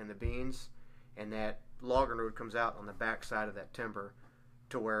field and the beans, and that logging road comes out on the back side of that timber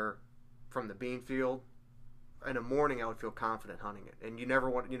to where from the bean field, in the morning I would feel confident hunting it. And you never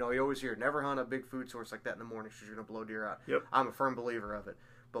want, you know, you always hear, never hunt a big food source like that in the morning because you're going to blow deer out. Yep. I'm a firm believer of it.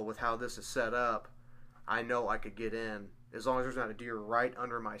 But with how this is set up, I know I could get in as long as there's not a deer right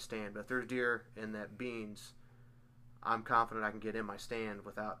under my stand. But if there's deer in that beans, I'm confident I can get in my stand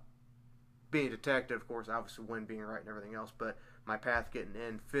without being detected, of course, obviously wind being right and everything else. But my path getting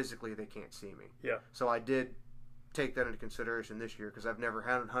in, physically they can't see me. Yeah. So I did take that into consideration this year because I've never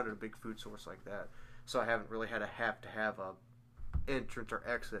hunted a big food source like that. So I haven't really had to have a entrance or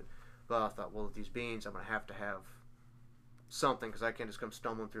exit. But I thought, well, with these beans, I'm going to have something because I can't just come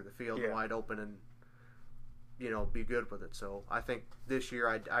stumbling through the field wide open and, you know, be good with it. So I think this year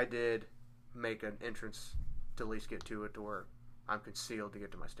I did make an entrance to at least get to it to where I'm concealed to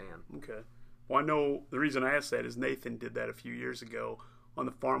get to my stand. Okay. Well, I know the reason I asked that is Nathan did that a few years ago on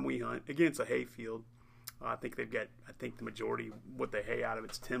the farm we hunt. Again, it's a hay field. I think they've got, the majority, what they hay out of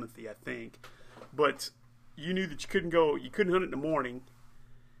it's Timothy, I think. But you knew that you couldn't hunt it in the morning.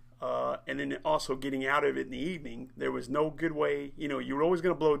 And then also getting out of it in the evening, there was no good way, you know, you were always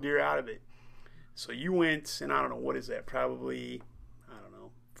going to blow deer out of it. So you went, and I don't know, what is that, probably,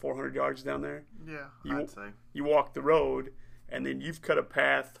 400 yards down there? Yeah, I'd say. You walk the road, and then you've cut a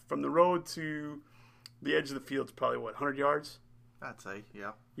path from the road to the edge of the field's probably, 100 yards? I'd say,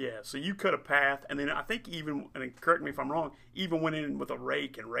 yeah. Yeah, so you cut a path, and then I think even, and correct me if I'm wrong, even went in with a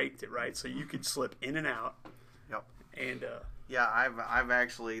rake and raked it, right? So you could slip in and out. Yep. And yeah, I've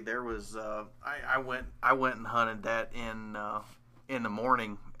actually, there was I went and hunted that in the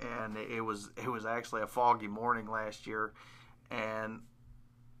morning, and it was actually a foggy morning last year, and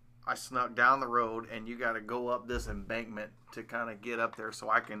I snuck down the road, and you got to go up this embankment to kind of get up there, so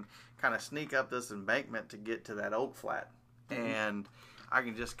I can kind of sneak up this embankment to get to that oak flat. And I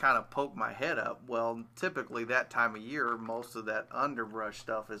can just kind of poke my head up. Well, typically that time of year, most of that underbrush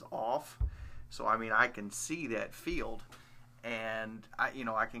stuff is off. So, I mean, I can see that field. And,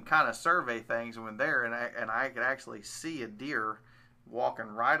 I can kind of survey things when there. And I could actually see a deer walking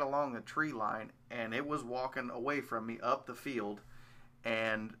right along the tree line. And it was walking away from me up the field.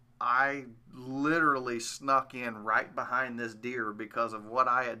 And I literally snuck in right behind this deer because of what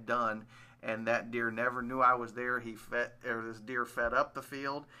I had done. And that deer never knew I was there. This deer fed up the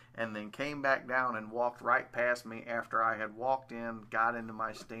field and then came back down and walked right past me after I had walked in, got into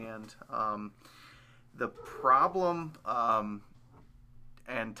my stand. The problem,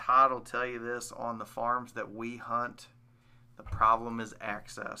 and Todd will tell you this, on the farms that we hunt, the problem is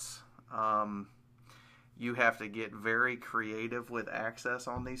access. You have to get very creative with access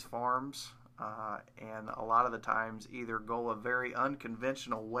on these farms, and a lot of the times either go a very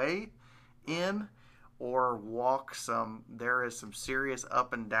unconventional way in or walk there is some serious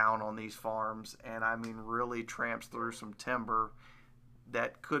up and down on these farms, and I mean really tramps through some timber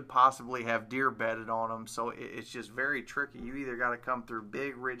that could possibly have deer bedded on them. So it's just very tricky. You either got to come through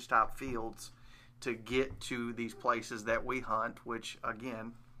big ridgetop fields to get to these places that we hunt, which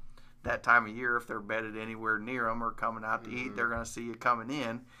again, that time of year, if they're bedded anywhere near them or coming out to eat, they're going to see you coming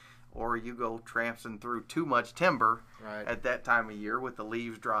in. Or you go tramping through too much timber at that time of year with the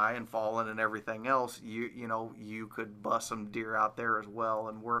leaves dry and falling and everything else. You could bust some deer out there as well.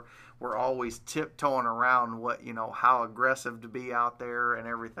 And we're always tiptoeing around how aggressive to be out there and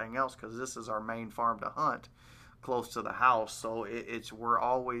everything else, because this is our main farm to hunt close to the house. So we're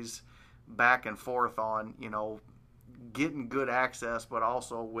always back and forth on getting good access, but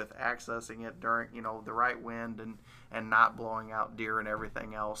also with accessing it during the right wind and not blowing out deer and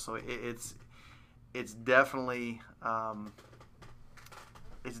everything else. So it's definitely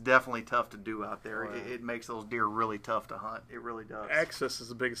tough to do out there. Right. It makes those deer really tough to hunt. It really does. Access is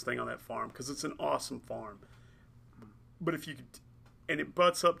the biggest thing on that farm because it's an awesome farm. But if you could, and it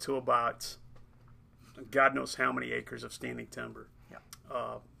butts up to about God knows how many acres of standing timber.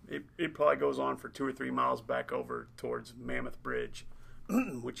 Yeah. It probably goes on for 2 or 3 miles back over towards Mammoth Bridge,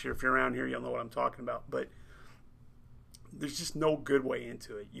 which if you're around here, you'll know what I'm talking about. But there's just no good way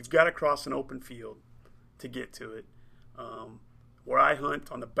into it. You've got to cross an open field to get to it. Where I hunt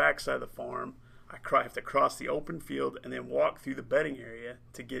on the backside of the farm, I have to cross the open field and then walk through the bedding area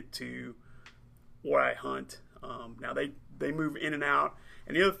to get to where I hunt. Now they move in and out.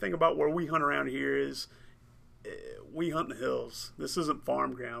 And the other thing about where we hunt around here is we hunt in the hills. This isn't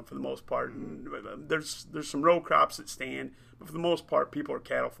farm ground for the most part. And there's some row crops that stand, but for the most part, people are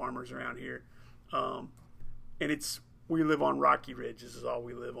cattle farmers around here. And we live on rocky ridges is all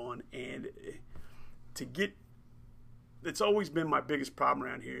we live on. And it's always been my biggest problem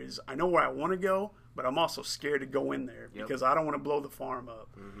around here is I know where I want to go, but I'm also scared to go in there because I don't want to blow the farm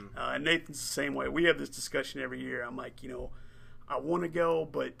up. And Nathan's the same way. We have this discussion every year. I'm like, I want to go,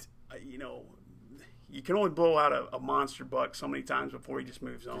 but, you can only blow out a monster buck so many times before he just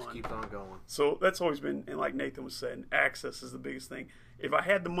moves on. Just keeps on going. So that's always been, and like Nathan was saying, access is the biggest thing. If I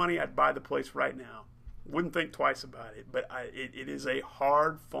had the money, I'd buy the place right now. Wouldn't think twice about it, but it is a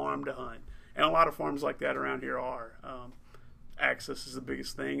hard farm to hunt. And a lot of farms like that around here are. Access is the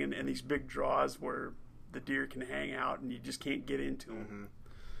biggest thing, and these big draws where the deer can hang out and you just can't get into them.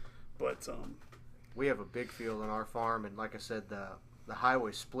 But we have a big field on our farm, and like I said, the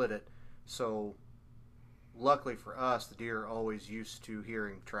highway split it. So luckily for us, the deer are always used to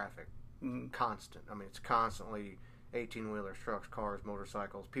hearing traffic. Constant. I mean, it's constantly 18-wheelers, trucks, cars,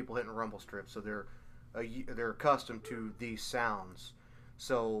 motorcycles, people hitting rumble strips. So they're accustomed to these sounds.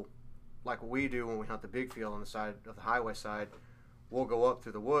 So like what we do when we hunt the big field on the side of the highway side, we'll go up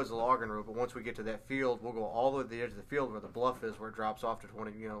through the woods, the logging road, but once we get to that field, we'll go all the way to the edge of the field where the bluff is, where it drops off to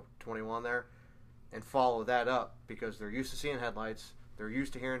 21 there, and follow that up because they're used to seeing headlights, they're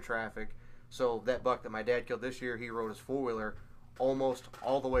used to hearing traffic. So that buck that my dad killed this year, he rode his four-wheeler almost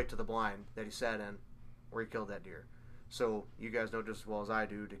all the way to the blind that he sat in where he killed that deer. So you guys know just as well as I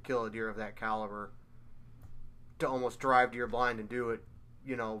do, to kill a deer of that caliber, to almost drive deer blind and do it,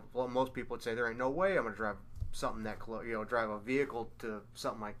 most people would say there ain't no way I'm going to drive something that close, drive a vehicle to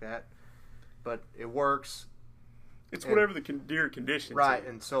something like that. But it works. It's whatever the deer conditions. Right,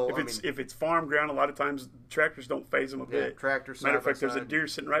 and so if it's farm ground, a lot of times tractors don't phase them a bit. Tractors. Matter of fact, there's a deer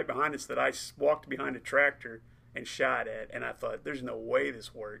sitting right behind us that I walked behind a tractor and shot at, and I thought, there's no way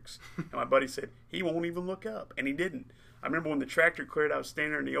this works. And my buddy said, he won't even look up, and he didn't. I remember when the tractor cleared, I was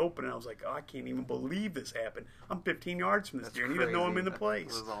standing there in the open, and I was like, I can't even believe this happened. I'm 15 yards from this deer, and he doesn't know I'm in the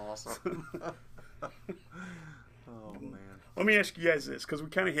place. That was awesome. Oh, man. Let me ask you guys this, because we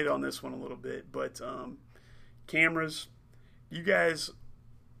kind of hit on this one a little bit, but cameras, you guys,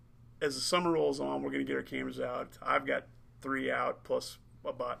 as the summer rolls on, we're going to get our cameras out. I've got 3 out, plus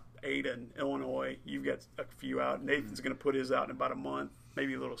about 8 in Illinois. You've got a few out. Nathan's going to put his out in about a month,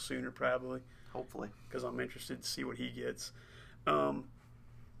 maybe a little sooner probably. Hopefully. Because I'm interested to see what he gets.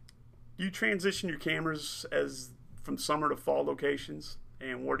 You transition your cameras from summer to fall locations,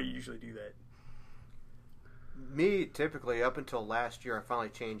 and where do you usually do that? Me, typically, up until last year, I finally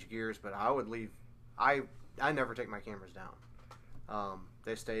changed gears, but I would leave. I never take my cameras down.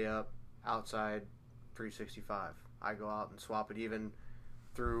 They stay up outside 365. I go out and swap it even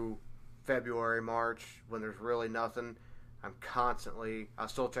through February, March, when there's really nothing. I'll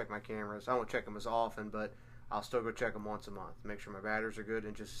still check my cameras. I won't check them as often, but I'll still go check them once a month. Make sure my batteries are good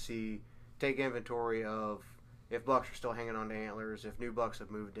and just take inventory of if bucks are still hanging on to antlers, if new bucks have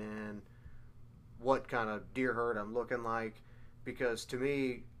moved in, what kind of deer herd I'm looking like. Because to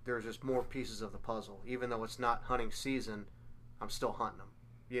me, there's just more pieces of the puzzle. Even though it's not hunting season, I'm still hunting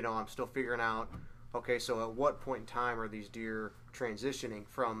them. I'm still figuring out, okay, so at what point in time are these deer transitioning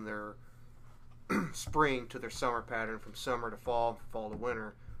from their spring to their summer pattern, from summer to fall, from fall to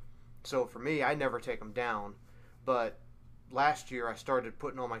winter. So for me, I never take them down. But last year, I started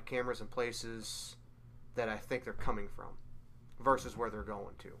putting all my cameras in places that I think they're coming from versus where they're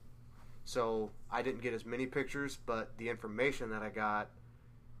going to. So I didn't get as many pictures, but the information that I got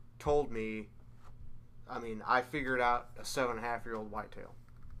told me, I figured out a 7.5-year-old whitetail.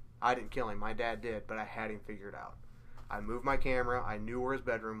 I didn't kill him. My dad did, but I had him figured out. I moved my camera. I knew where his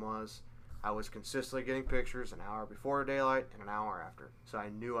bedroom was. I was consistently getting pictures an hour before daylight and an hour after. So I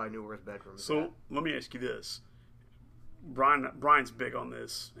knew where his bedroom was. So let me ask you this. Brian's big on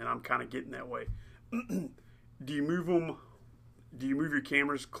this, and I'm kind of getting that way. Do you move your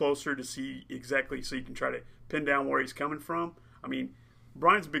cameras closer to see exactly so you can try to pin down where he's coming from?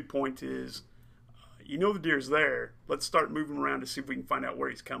 Brian's big point is, the deer's there. Let's start moving around to see if we can find out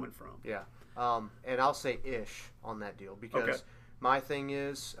where he's coming from. Yeah. And I'll say ish on that deal because my thing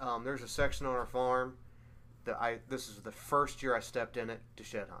is there's a section on our farm that this is the first year I stepped in it to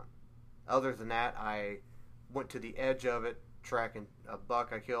shed hunt. Other than that, I went to the edge of it tracking a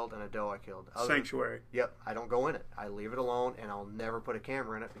buck I killed and a doe I killed. Sanctuary. Yep. I don't go in it. I leave it alone, and I'll never put a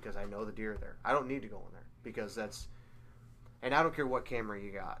camera in it because I know the deer are there. I don't need to go in there because and I don't care what camera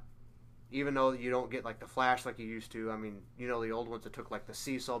you got. even though you don't get like the flash like you used to. I mean, you know, the old ones that took like the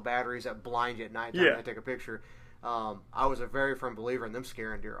seesaw batteries that blind you at night time to take a picture. I was a very firm believer in them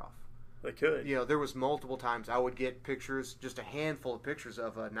scaring deer off. They could. You know, there was multiple times I would get pictures, just a handful of pictures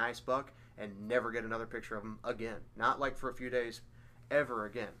of a nice buck, and never get another picture of them again. Not like for a few days, ever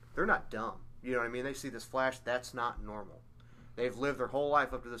again. They're not dumb. You know what I mean? They see this flash. That's not normal. They've lived their whole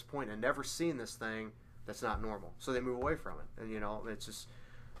life up to this point and never seen this thing that's not normal. So they move away from it. And, you know, it's just...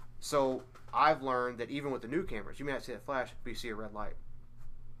 So I've learned that even with the new cameras, you may not see a flash, but you see a red light.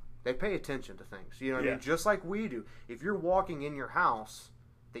 They pay attention to things. You know what I mean? Just like we do. If you're walking in your house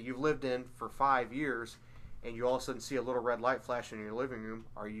that you've lived in for 5 years and you all of a sudden see a little red light flash in your living room,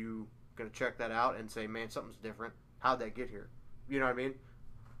 are you going to check that out and say, man, something's different? How'd that get here? You know what I mean?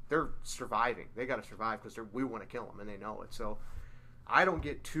 They're surviving. They got to survive because we want to kill them, and they know it. So I don't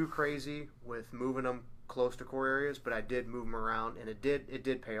get too crazy with moving them close to core areas, but I did move them around, and it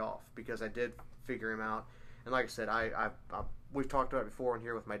did pay off because I did figure him out. And like I said, we've talked about it before in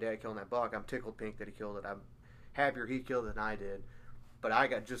here with my dad killing that buck. I'm tickled pink that he killed it. I'm happier he killed it than I did. But I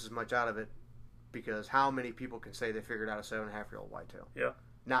got just as much out of it because how many people can say they figured out a 7.5-year-old whitetail? Yeah.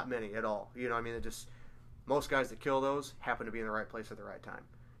 Not many at all. You know what I mean? It just, most guys that kill those happen to be in the right place at the right time.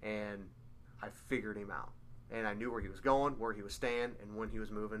 And I figured him out. And I knew where he was going, where he was staying, and when he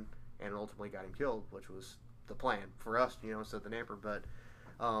was moving, and ultimately got him killed, which was the plan for us, you know, instead of the Napier. But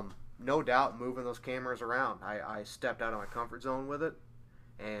no doubt moving those cameras around. I stepped out of my comfort zone with it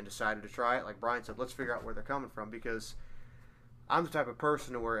and decided to try it. Like Brian said, let's figure out where they're coming from because I'm the type of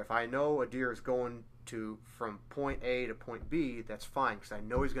person where if I know a deer is going from point A to point B, that's fine because I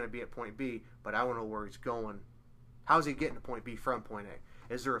know he's going to be at point B, but I want to know where he's going. How's he getting to point B from point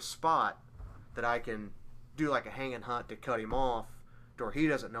A? Is there a spot that I can do like a hanging hunt to cut him off to where he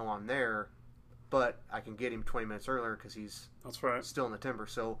doesn't know I'm there, but I can get him 20 minutes earlier because he's still in the timber.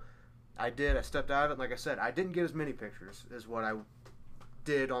 So I stepped out of it. Like I said, I didn't get as many pictures as what I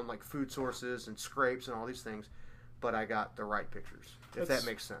did on like food sources and scrapes and all these things, but I got the right pictures, if that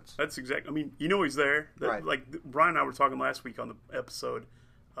makes sense. That's exactly. I mean, you know he's there. Right. Like Brian and I were talking last week on the episode,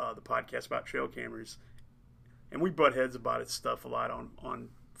 the podcast about trail cameras, and we butt heads about it stuff a lot on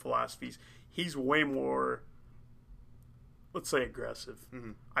philosophies. He's way more, let's say, aggressive.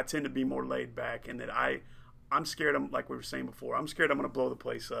 Mm-hmm. I tend to be more laid back, and that I'm scared. Like we were saying before, I'm scared I'm going to blow the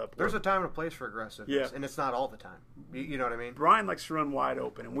place up. There's a time and a place for aggressiveness, and it's not all the time. You know what I mean? Brian likes to run wide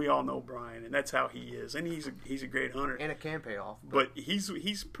open, and we all know Brian, and that's how he is. And he's a great hunter, and it can pay off. But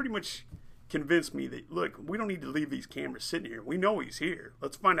he's pretty much convinced me that look, we don't need to leave these cameras sitting here. We know he's here.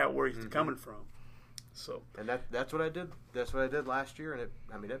 Let's find out where he's coming from. So, and that's what I did. That's what I did last year, and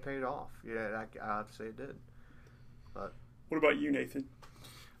it paid off. Yeah, I have to say it did. But what about you, Nathan?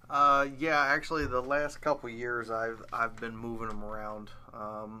 Yeah, actually, the last couple of years, I've been moving them around.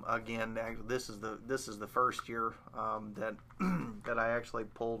 Again, this is the first year that I actually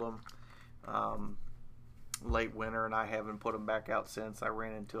pulled them late winter, and I haven't put them back out since. I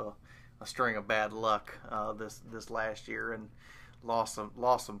ran into a string of bad luck this last year and lost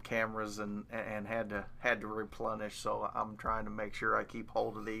some cameras and had to replenish. So I'm trying to make sure I keep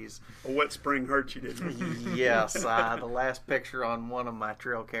hold of these. A wet spring hurt you, didn't it? Yes. The last picture on one of my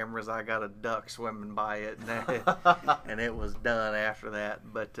trail cameras, I got a duck swimming by it, and it was done after that.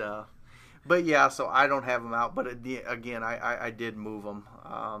 But yeah, so I don't have them out. But again, I did move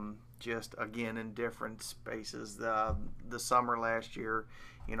them. Just again in different spaces. The summer last year,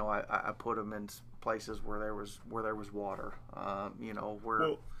 you know, I put them in places where there was water. You know,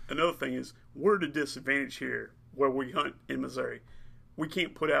 well, another thing is we're at a disadvantage here where we hunt in Missouri. We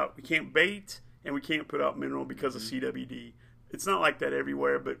can't bait and we can't put out mineral because of CWD. It's not like that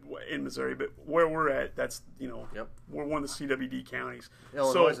everywhere, but in Missouri. But where we're at, that's we're one of the CWD counties.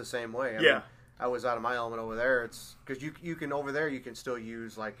 Illinois is the same way. I yeah. mean, I was out of my element over there. It's because you can over there you can still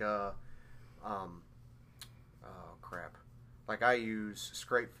use like like I use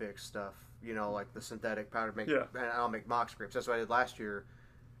scrape fix stuff, you know, like the synthetic powder and I'll make mock scrapes. That's what I did last year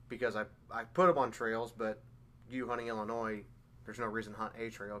because I put them on trails, but you hunting Illinois, there's no reason to hunt a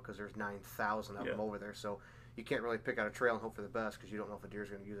trail because there's 9,000 of them over there. So you can't really pick out a trail and hope for the best because you don't know if a deer's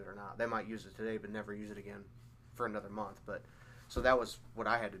going to use it or not. They might use it today but never use it again for another month. But so that was what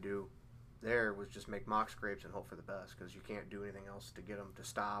I had to do there was just make mock scrapes and hope for the best because you can't do anything else to get them to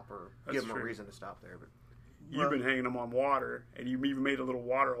stop or give them a reason to stop there. But you've been hanging them on water, and you even made a little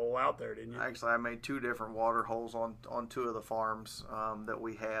water hole out there, didn't you? Actually, I made 2 different water holes on 2 of the farms that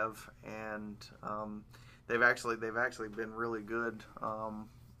we have, and they've actually been really good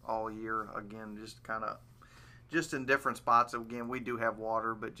all year. Again, just in different spots. Again, we do have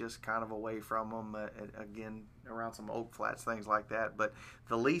water, but just kind of away from them. Again, around some oak flats, things like that. But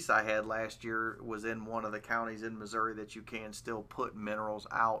the lease I had last year was in one of the counties in Missouri that you can still put minerals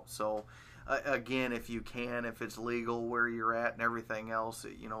out. So again, if it's legal where you're at and everything else,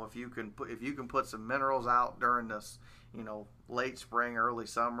 if you can put some minerals out during this, late spring, early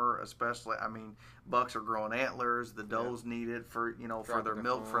summer, especially. I mean, bucks are growing antlers. The does need it for for their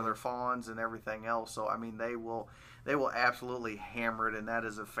milk, for their fawns, and everything else. So I mean, they will absolutely hammer it, and that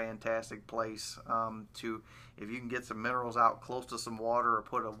is a fantastic place to. If you can get some minerals out close to some water or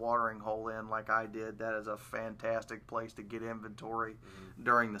put a watering hole in like I did, that is a fantastic place to get inventory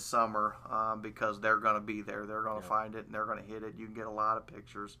during the summer because they're going to be there. They're going to find it and they're going to hit it. You can get a lot of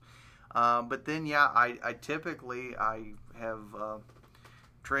pictures. But then, I typically have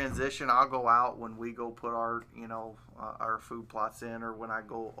transition. I'll go out when we go put our food plots in, or when I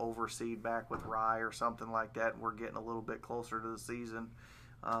go overseed back with rye or something like that, and we're getting a little bit closer to the season.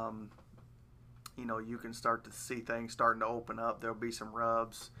 You can start to see things starting to open up. There'll be some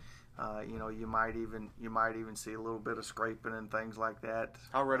rubs. You might even see a little bit of scraping and things like that.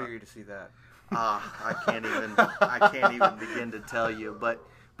 How ready are you to see that? I can't even begin to tell you, but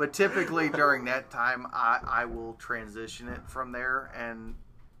typically during that time, I will transition it from there and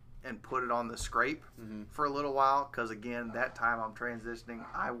put it on the scrape for a little while, because again, that time I'm transitioning,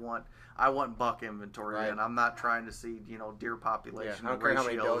 I want buck inventory, and I'm not trying to see deer population. I don't care how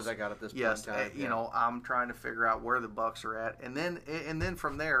many does I got at this point. Yes, I'm trying to figure out where the bucks are at, and then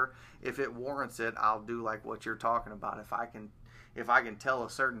from there, if it warrants it, I'll do like what you're talking about. If I can tell a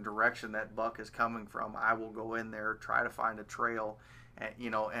certain direction that buck is coming from, I will go in there, try to find a trail.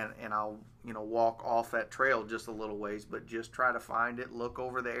 And I'll walk off that trail just a little ways, but just try to find it, look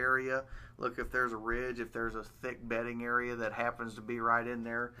over the area, look if there's a ridge, if there's a thick bedding area that happens to be right in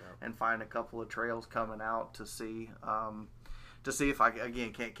there, and find a couple of trails coming out to see if I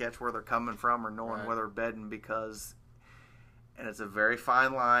again can't catch where they're coming from or knowing where they're bedding, because and it's a very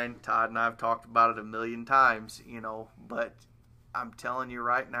fine line. Todd and I have talked about it a million times, but I'm telling you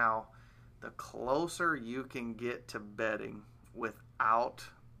right now, the closer you can get to bedding without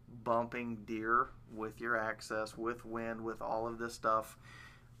bumping deer with your access, with wind, with all of this stuff,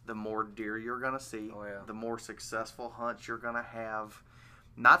 the more deer you're going to see, the more successful hunts you're going to have.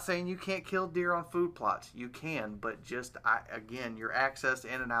 Not saying you can't kill deer on food plots. You can, but just, again, your access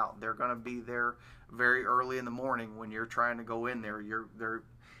in and out, they're going to be there very early in the morning when you're trying to go in there.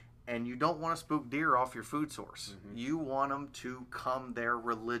 And you don't want to spook deer off your food source. You want them to come there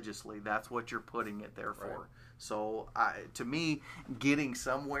religiously. That's what you're putting it there for. Right. So, to me, getting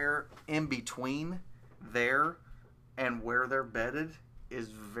somewhere in between there and where they're bedded is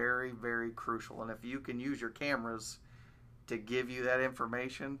very, very crucial. And if you can use your cameras to give you that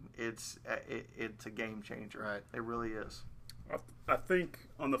information, it's a game changer. Right. It really is. I think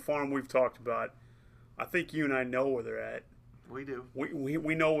on the farm we've talked about, I think you and I know where they're at. We do.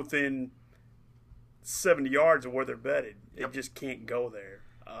 We know within 70 yards of where they're bedded. It just can't go there.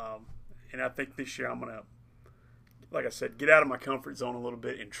 And I think this year I'm going to, like I said, get out of my comfort zone a little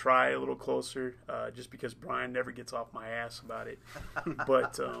bit and try a little closer, just because Brian never gets off my ass about it.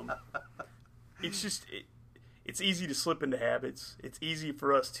 But it's just, it's easy to slip into habits. It's easy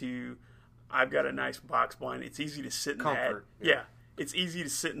for us to, I've got a nice box blind. It's easy to sit in comfort, that. Yeah. It's easy to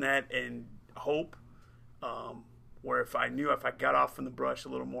sit in that and hope. Where if I got off from the brush a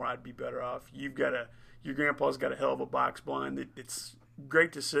little more, I'd be better off. Your grandpa's got a hell of a box blind. It's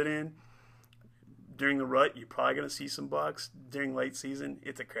great to sit in. During the rut, you're probably going to see some bucks. During late season,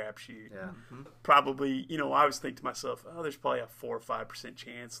 it's a crapshoot. Yeah. Probably, I always think to myself, there's probably a 4 or 5%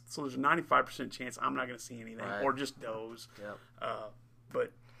 chance. So there's a 95% chance I'm not going to see anything, or just does. Yep.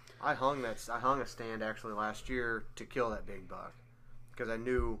 But I hung a stand actually last year to kill that big buck because I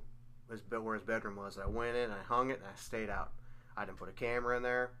knew where his bedroom was. I went in, I hung it, and I stayed out. I didn't put a camera in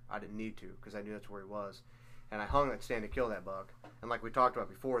there. I didn't need to because I knew that's where he was. And I hung that stand to kill that buck. And like we talked about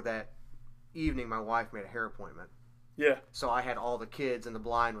before, that evening my wife made a hair appointment. Yeah. So I had all the kids in the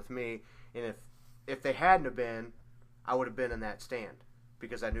blind with me, and if they hadn't have been, I would have been in that stand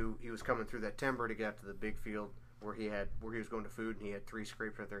because I knew he was coming through that timber to get up to the big field where he was going to food, and he had 3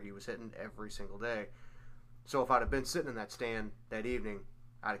 scrapes right there he was hitting every single day. So if I'd have been sitting in that stand that evening,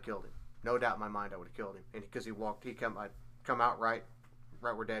 I'd have killed him. No doubt in my mind I would have killed him. And because I'd come out right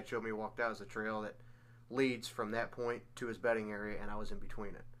where Dad showed me he walked out is a trail that leads from that point to his bedding area, and I was in between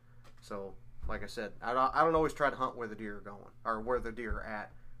it. So, like I said, I don't always try to hunt where the deer are going or where the deer are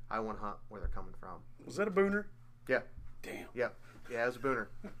at. I want to hunt where they're coming from. Was that a booner? Yeah. Damn. Yep. Yeah, it was a booner.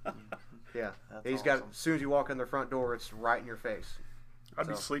 Yeah. That's He's awesome. got, as soon as you walk in their front door, it's right in your face. I'd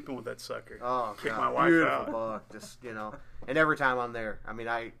be sleeping with that sucker. Oh, Kick God, my wife beautiful out. buck. Just, and every time I'm there, I mean,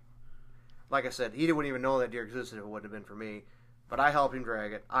 like I said, he wouldn't even know that deer existed if it wouldn't have been for me. But I helped him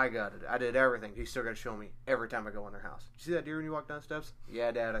drag it. I got it. I did everything. He's still got to show me every time I go in their house. Did you see that deer when you walk down the steps? Yeah,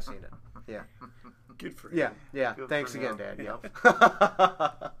 Dad, I seen it. Yeah. Good for him. Yeah. Good Thanks for again, him. Dad. Yep.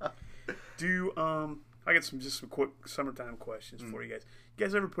 I got some quick summertime questions for you guys. You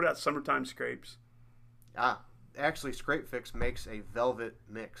guys ever put out summertime scrapes? Actually, Scrape Fix makes a velvet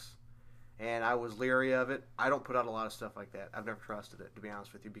mix. And I was leery of it. I don't put out a lot of stuff like that. I've never trusted it, to be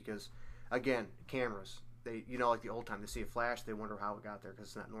honest with you, because, again, cameras. They, like the old time, they see a flash, they wonder how it got there because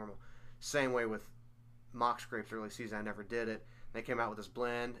it's not normal. Same way with mock scrapes early season. I never did it. They came out with this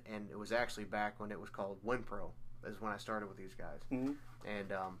blend, and it was actually back when it was called WinPro. Is when I started with these guys. Mm-hmm.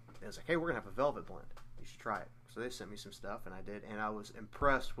 And it was like, hey, we're going to have a velvet blend. You should try it. So they sent me some stuff, and I did. And I was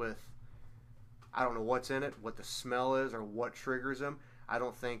impressed with, I don't know what's in it, what the smell is, or what triggers them. I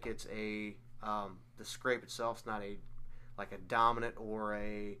don't think it's the scrape itself's not a dominant or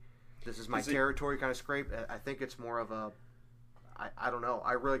a this is my territory kind of scrape. I think it's more of a, I don't know.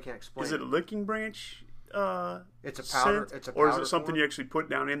 I really can't explain. Is it a licking branch? It's a powder. Scent? It's a powder. Or is it something form? you actually put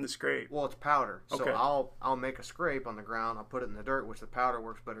down in the scrape? Well, it's powder. So Okay. I'll make a scrape on the ground. I'll put it in the dirt, which the powder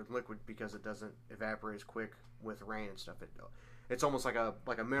works better than liquid because it doesn't evaporate as quick with rain and stuff. It's almost like a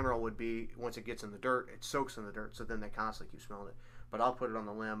mineral would be. Once it gets in the dirt, it soaks in the dirt. So then they constantly keep smelling it. But I'll put it on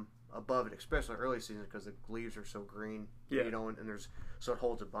the limb above it, especially early season because the leaves are so green. Yeah. And there's so it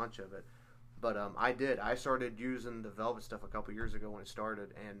holds a bunch of it. But I started using the velvet stuff a couple years ago when it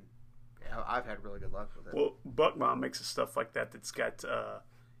started, and I've had really good luck with it. Well, Buck Mom makes a stuff like that that's got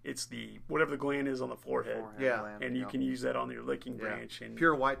it's the whatever the gland is on the forehead. Yeah. gland, And you yep. can use that on your licking branch. And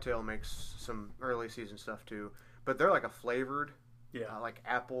Pure Whitetail makes some early season stuff too, but they're like a flavored, like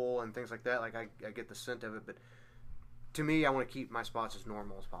apple and things like that. Like I get the scent of it, but to me, I want to keep my spots as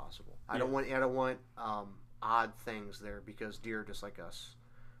normal as possible. I don't want odd things there because deer, just like us,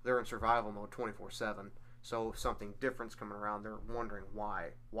 they're in survival mode 24/7. So if something different's coming around, they're wondering why.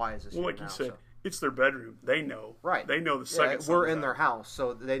 Why is this? well, here like now? you said, So, it's their bedroom. They know. right? They know the Yeah, second we're something's in their out. house,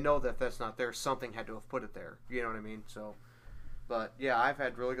 so they know that if that's not there, something had to have put it there. You know what I mean? So, but yeah, I've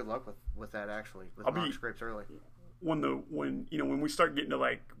had really good luck with that actually with mock scrapes early. When we start getting to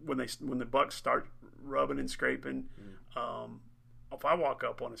like when the bucks start rubbing and scraping, if I walk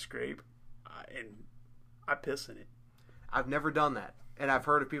up on a scrape and I piss in it. I've never done that, and I've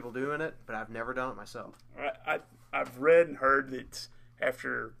heard of people doing it, but I've never done it myself. I've read and heard that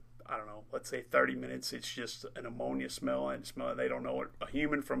after, I don't know, let's say 30 minutes, it's just an ammonia smell and they don't know a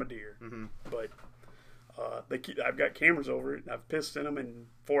human from a deer. Mm-hmm. But I've got cameras over it, and I've pissed in them, and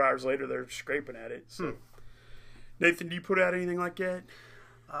 4 hours later they're scraping at it. So, Nathan, do you put out anything like that?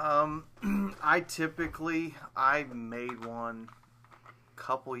 I made one a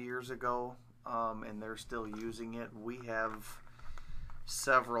couple years ago, and they're still using it. We have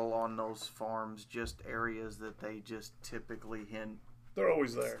several on those farms, just areas that they just typically hint. They're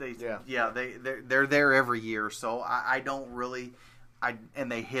always there. They're there every year, so I don't really.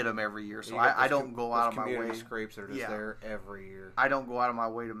 And they hit them every year, so I don't go out of my way. Scrapes that are just there every year. I don't go out of my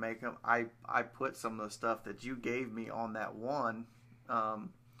way to make them. I put some of the stuff that you gave me on that one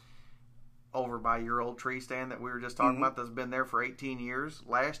over by your old tree stand that we were just talking about that's been there for 18 years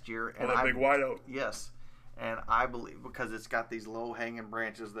last year. And that big white oak. Yes. And I believe because it's got these low hanging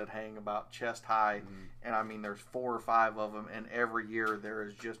branches that hang about chest high, and I mean there's 4 or 5 of them, and every year there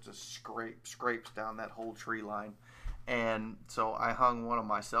is just a scrapes down that whole tree line. And so I hung one of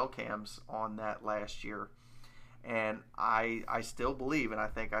my cell cams on that last year, and I still believe, and I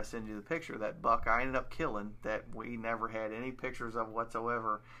think I sent you the picture, that buck I ended up killing that we never had any pictures of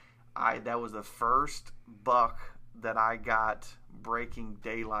whatsoever. That was the first buck that I got breaking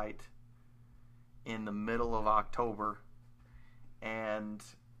daylight in the middle of October, and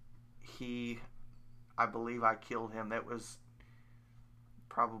I believe I killed him. That was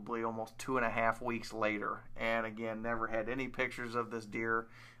probably almost 2.5 weeks later, and again, never had any pictures of this deer,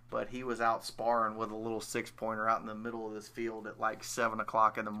 but he was out sparring with a little 6-pointer out in the middle of this field at like 7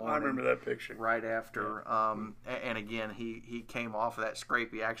 o'clock in the morning. I remember that picture. Right after, and again, he came off of that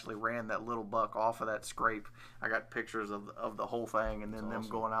scrape. He actually ran that little buck off of that scrape. I got pictures of the whole thing, and then them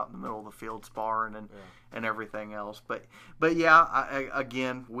going out in the middle of the field sparring and everything else. But yeah,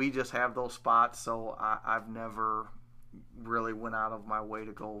 again, we just have those spots, so I've never really went out of my way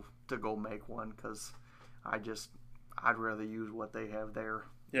to go make one because I'd rather use what they have there.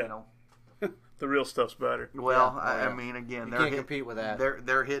 Yeah. You know, the real stuff's better. well, I mean, again, you can't compete with that.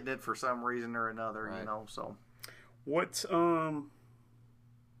 They're hitting it for some reason or another, Right. you know. So What's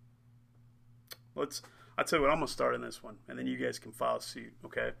I'll tell you what, I'm going to start on this one, and then you guys can follow suit,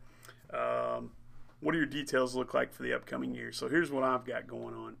 okay? What do your details look like for the upcoming year? So here's what I've got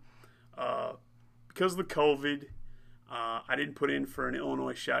going on. Because of the COVID, I didn't put in for an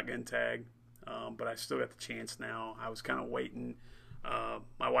Illinois shotgun tag, but I still got the chance now. I was kind of waiting.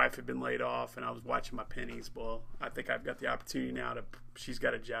 My wife had been laid off, and I was watching my pennies. Well, I think I've got the opportunity now she's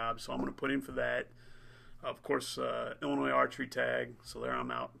got a job, so I'm going to put in for that. Of course, Illinois archery tag. So there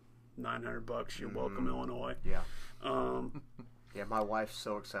I'm out $900. You're welcome, Illinois. Yeah. Yeah, my wife's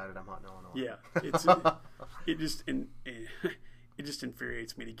so excited I'm hunting Illinois. Yeah, it just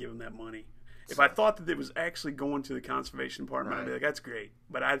infuriates me to give them that money. If I thought that it was actually going to the conservation department, I'd be like, that's great.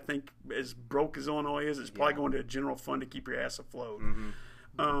 But I think as broke as Illinois is, it's probably going to a general fund to keep your ass afloat.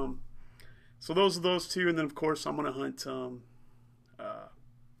 So those are those two, and then of course I'm going to hunt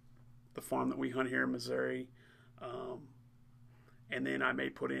the farm that we hunt here in Missouri. And then I may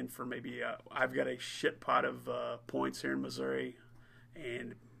put in for maybe I've got a shit pot of points here in Missouri,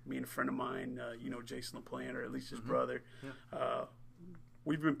 and me and a friend of mine, Jason LaPlante, or at least his brother,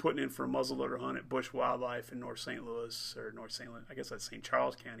 we've been putting in for a muzzleloader hunt at Bush Wildlife in North St. Louis, I guess that's St.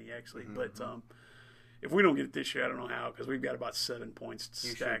 Charles County actually. But if we don't get it this year, I don't know how, because we've got about 7 points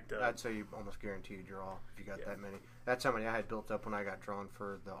stacked up. I'd say you almost guarantee you draw if you got that many. That's how many I had built up when I got drawn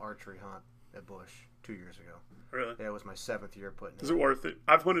for the archery hunt at Bush 2 years ago. Really? Yeah, it was my 7th year putting it. Is it worth it?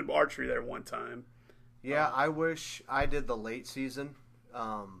 I've hunted archery there one time. Yeah, I wish I did the late season,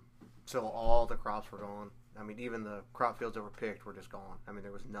 so all the crops were gone. I mean, even the crop fields that were picked were just gone. I mean,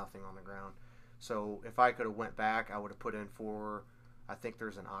 there was nothing on the ground. So if I could have went back, I would have put in for, I think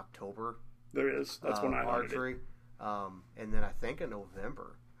there's an October. There is. That's when I hunted archery. And then I think in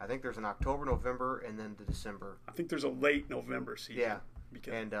November. I think there's an October, November, and then the December. I think there's a late November season. Yeah.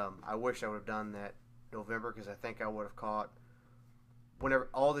 And I wish I would have done that November, because I think I would have caught, whenever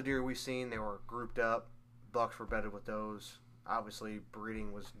all the deer we seen, they were grouped up. Bucks were bedded with those. Obviously,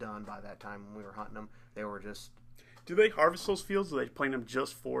 breeding was done by that time when we were hunting them. They were just... Do they harvest those fields, or do they plant them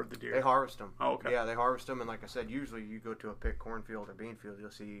just for the deer? They harvest them. Oh, okay. Yeah, they harvest them, and like I said, usually you go to a picked cornfield or bean field,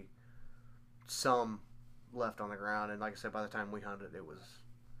 you'll see some left on the ground, and like I said, by the time we hunted, it was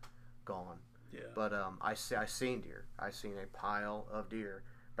gone. Yeah. But I seen deer. I seen a pile of deer,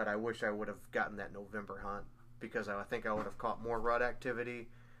 but I wish I would have gotten that November hunt, because I think I would have caught more rut activity,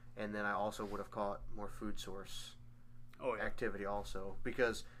 and then I also would have caught more food source activity also,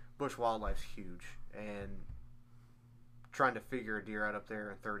 because Bush Wildlife's huge, and trying to figure a deer out up there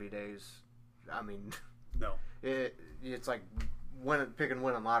in 30 days, I mean, no, it's like picking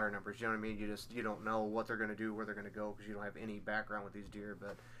win on lottery numbers. You know what I mean? You don't know what they're going to do, where they're going to go, because you don't have any background with these deer.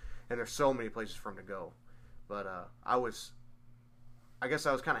 And there's so many places for them to go. But I guess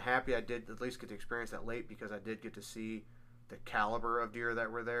I was kind of happy I did at least get to experience that late, because I did get to see the caliber of deer that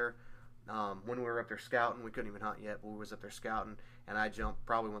were there. When we were up there scouting, we couldn't even hunt yet, but we was up there scouting, and I jumped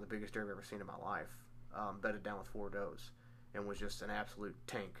probably one of the biggest deer I've ever seen in my life. Bedded down with 4 does, and was just an absolute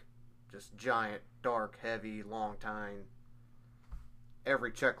tank. Just giant, dark, heavy, long tine.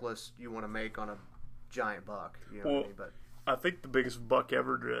 Every checklist you want to make on a giant buck. You know what I mean? But I think the biggest buck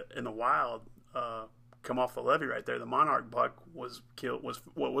ever in the wild come off the levee right there. The monarch buck was killed.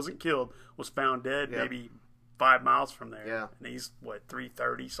 Wasn't killed. Was found dead maybe 5 miles from there. Yeah, and he's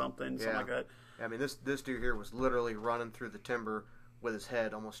 330 something like that. I mean, this deer here was literally running through the timber with his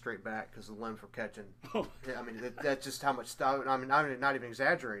head almost straight back, because the limbs were catching. I mean, that's just how much stuff. I mean, I'm not even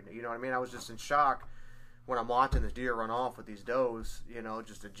exaggerating. You know what I mean? I was just in shock when I'm watching this deer run off with these does. You know,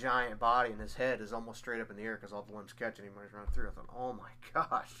 just a giant body, and his head is almost straight up in the air because all the limbs catching him when he's running through. I thought, oh my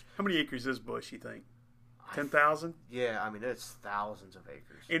gosh. How many acres is Bush, you think? 10,000? Yeah, I mean, it's thousands of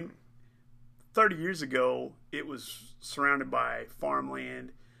acres. And 30 years ago, it was surrounded by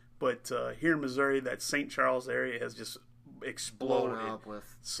farmland, but here in Missouri, that St. Charles area has just exploded. Blown up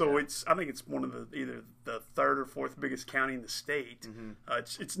with, so I think it's one of either the 3rd or 4th biggest county in the state.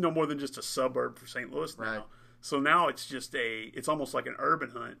 It's no more than just a suburb for St. Louis now. Right. So now it's just it's almost like an urban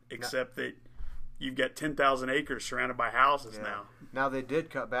hunt, except that you've got 10,000 acres surrounded by houses now. Now they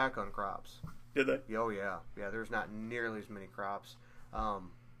did cut back on crops. Did they? Oh yeah. There's not nearly as many crops.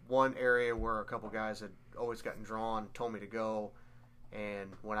 One area where a couple guys had always gotten drawn told me to go,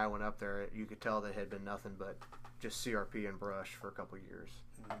 and when I went up there, you could tell that it had been nothing but just CRP and brush for a couple of years.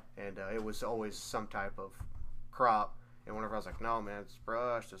 And it was always some type of crop. And whenever I was like, no, man, it's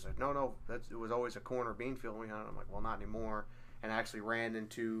brush. It's like, no, it was always a corn or bean field we hunted. I'm like, well, not anymore. And I actually ran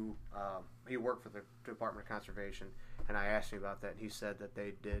into, he worked for the Department of Conservation, and I asked him about that, and he said that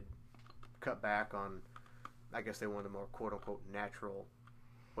they did cut back on, I guess they wanted a more quote-unquote natural,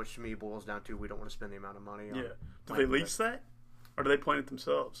 which to me boils down to we don't want to spend the amount of money on. Yeah. Do they lease that? Or do they plant it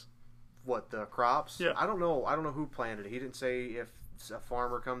themselves? What, the crops? Yeah. I don't know who planted it. He didn't say if a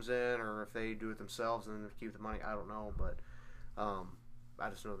farmer comes in or if they do it themselves and then keep the money. I don't know, but I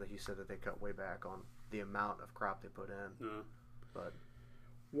just know that he said that they cut way back on the amount of crop they put in. But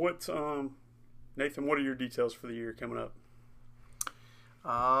what, Nathan? What are your details for the year coming up?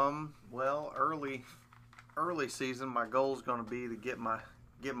 Well, early season, my goal is going to be to get my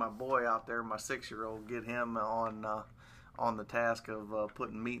boy out there, my 6-year-old, get him on the task of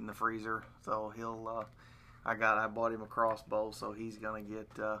putting meat in the freezer. So I bought him a crossbow, so he's gonna get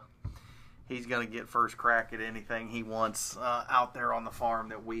first crack at anything he wants out there on the farm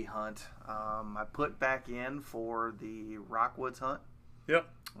that we hunt. I put back in for the Rockwoods hunt. Yep.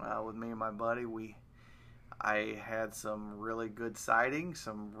 With me and my buddy, I had some really good sightings,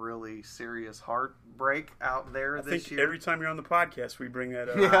 some really serious heartbreak out there this year. Every time you're on the podcast, we bring that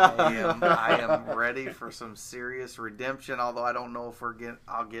up. I am ready for some serious redemption, although I don't know if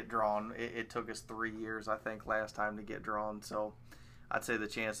I'll get drawn. It took us 3 years, I think, last time to get drawn, so I'd say the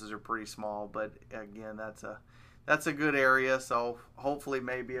chances are pretty small. But again, that's a good area, so hopefully,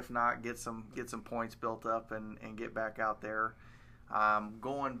 maybe if not, get some points built up and get back out there.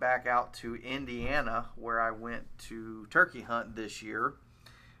 Going back out to Indiana, where I went to turkey hunt this year,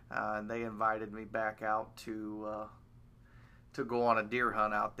 and they invited me back out to go on a deer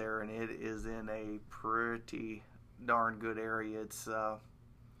hunt out there, and it is in a pretty darn good area. It's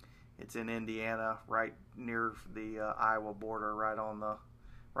in Indiana, right near the Iowa border, right on the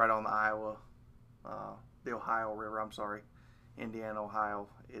Iowa, the Ohio River. I'm sorry, Indiana, Ohio.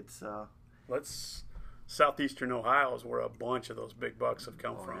 It's Southeastern Ohio is where a bunch of those big bucks have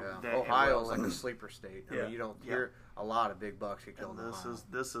come from. Yeah. Ohio's like a sleeper state. I mean, you don't hear a lot of big bucks get killed in Ohio.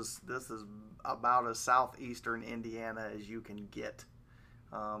 This is about as southeastern Indiana as you can get.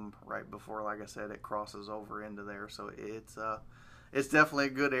 Right before, like I said, it crosses over into there. So it's definitely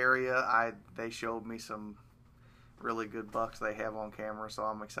a good area. They showed me some really good bucks they have on camera, so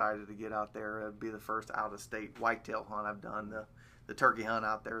I'm excited to get out there. It'd be the first out-of-state whitetail hunt I've done. The turkey hunt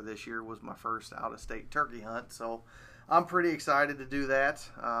out there this year was my first out-of-state turkey hunt, so I'm pretty excited to do that.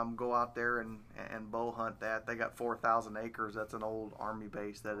 Go out there and bow hunt that. They got 4,000 acres. That's an old Army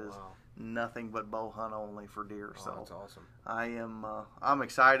base that is nothing but bow hunt only for deer. So that's awesome. I'm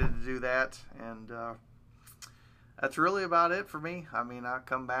excited to do that, and that's really about it for me. I mean, I'll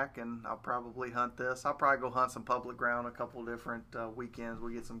come back and I'll probably hunt this. I'll probably go hunt some public ground a couple different weekends.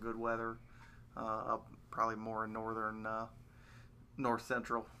 We get some good weather up probably more in north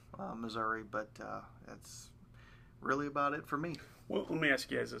central Missouri, but that's really about it for me. Well, let me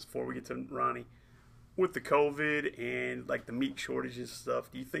ask you guys this before we get to Ronnie. With the COVID and like the meat shortages and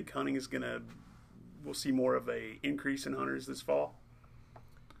stuff, do you think hunting is we'll see more of a increase in hunters this fall?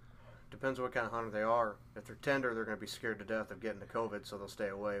 Depends what kind of hunter they are. If they're tender, they're going to be scared to death of getting the COVID, so they'll stay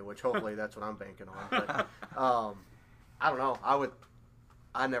away, which hopefully that's what I'm banking on. But I don't know.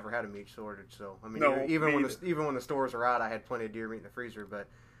 I never had a meat shortage, so I mean, even when the stores are out, I had plenty of deer meat in the freezer. But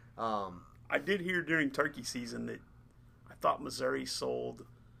I did hear during turkey season that I thought Missouri sold,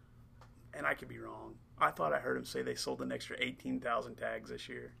 and I could be wrong. I thought I heard him say they sold an extra 18,000 tags this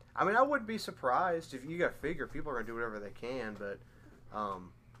year. I mean, I wouldn't be surprised if you got to figure people are going to do whatever they can, but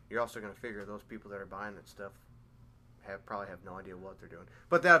you're also going to figure those people that are buying that stuff probably have no idea what they're doing.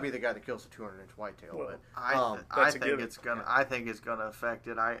 But that'll be the guy that kills the 200-inch whitetail. Well, but I think it's gonna affect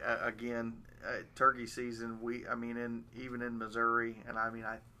it. Turkey season. Even in Missouri, and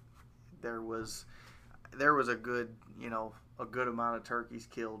there was a good amount of turkeys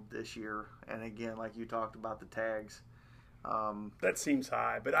killed this year. And again, like you talked about the tags, that seems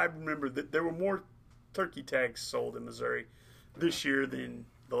high. But I remember that there were more turkey tags sold in Missouri this year than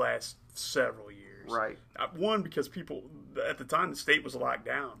the last several years. Right. One, because people at the time the state was locked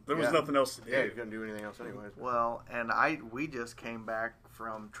down. There was nothing else to do. Yeah, you couldn't do anything else anyways. Well, and we just came back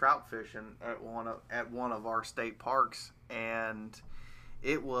from trout fishing at one of our state parks, and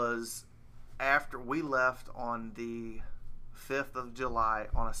it was after we left on the 5th of July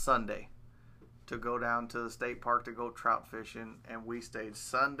on a Sunday to go down to the state park to go trout fishing, and we stayed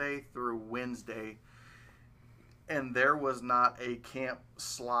Sunday through Wednesday, and there was not a camp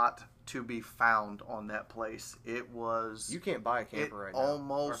slot to be found on that place. You can't buy a camper right now. It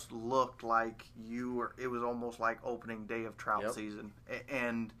almost looked like it was almost like opening day of trout season.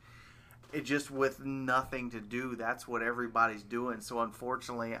 And it just with nothing to do, that's what everybody's doing. So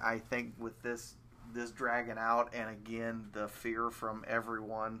unfortunately, I think with this dragging out, and again, the fear from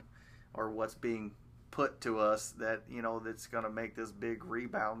everyone or what's being put to us that, that's going to make this big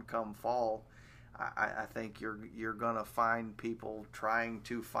rebound come fall, I think you're going to find people trying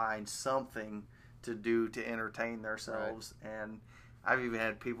to find something to do to entertain themselves. Right. And I've even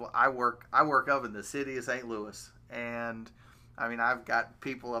had people. I work up in the city of St. Louis, and I mean, I've got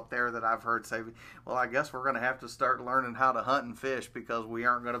people up there that I've heard say, "Well, I guess we're going to have to start learning how to hunt and fish because we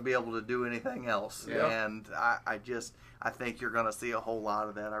aren't going to be able to do anything else." Yeah. And I think you're going to see a whole lot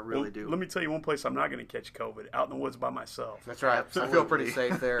of that. I really do. Let me tell you one place I'm not going to catch COVID: out in the woods by myself. That's right. Absolutely. I feel pretty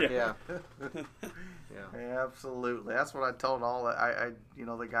safe there. Yeah. Yeah. Absolutely. That's what I told all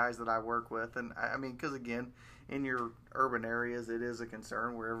the guys that I work with, and I mean, because again, in your urban areas, it is a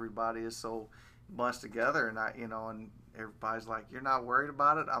concern where everybody is so bunched together, and and everybody's like, "You're not worried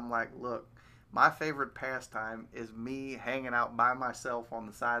about it?" I'm like, "Look, my favorite pastime is me hanging out by myself on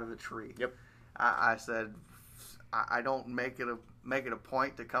the side of a tree." Yep. I said, I don't make it a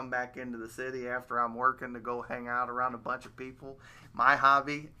point to come back into the city after I'm working to go hang out around a bunch of people. My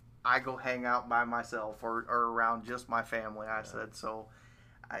hobby, I go hang out by myself or around just my family. I said so.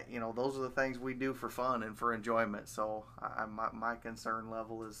 Those are the things we do for fun and for enjoyment. So my concern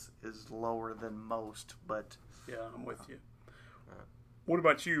level is lower than most. But yeah, I'm with you. What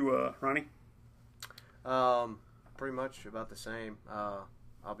about you, Ronnie? Pretty much about the same.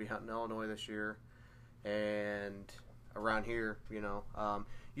 I'll be hunting Illinois this year, and around here,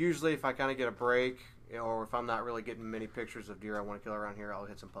 usually if I kind of get a break, or if I'm not really getting many pictures of deer I want to kill around here, I'll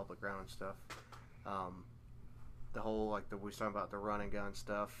hit some public ground and stuff. The whole, we was talking about the run and gun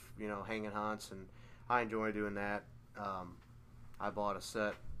stuff, hanging hunts, and I enjoy doing that. I bought a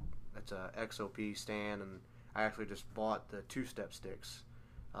set. It's a XOP stand, and I actually just bought the two-step sticks,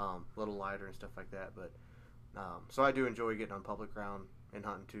 a little lighter and stuff like that. But so I do enjoy getting on public ground and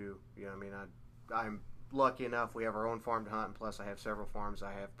hunting too. I'm lucky enough we have our own farm to hunt, and plus I have several farms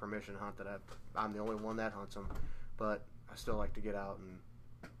I have permission to hunt that I'm the only one that hunts them. But I still like to get out and.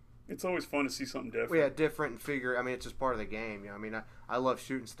 It's always fun to see something different. Yeah, different and figure. I mean, it's just part of the game. I love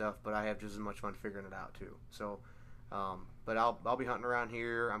shooting stuff, but I have just as much fun figuring it out too. So, but I'll be hunting around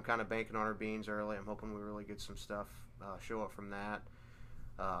here. I'm kind of banking on our beans early. I'm hoping we really get some stuff show up from that.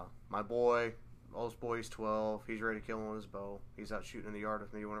 My oldest boy, he's 12. He's ready to kill one with his bow. He's out shooting in the yard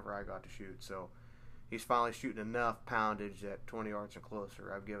with me whenever I got to shoot. So, he's finally shooting enough poundage at 20 yards or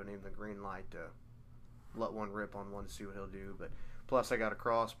closer. I've given him the green light to let one rip on one to see what he'll do, but. Plus, I got a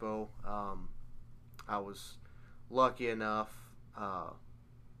crossbow. I was lucky enough. I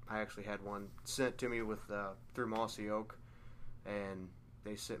actually had one sent to me through Mossy Oak, and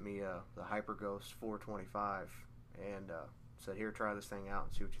they sent me the Hyper Ghost 425, and said, "Here, try this thing out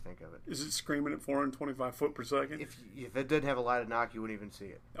and see what you think of it." Is it screaming at 425 foot per second? If it didn't have a lighted knock, you wouldn't even see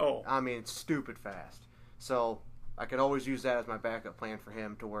it. Oh, I mean, it's stupid fast. So I could always use that as my backup plan for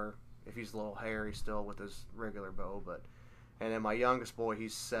him, to where if he's a little hairy still with his regular bow, but. And then my youngest boy,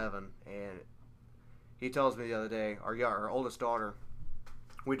 he's 7, and he tells me the other day, our oldest daughter,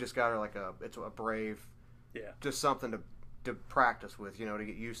 we just got her it's a Brave, just something to practice with, to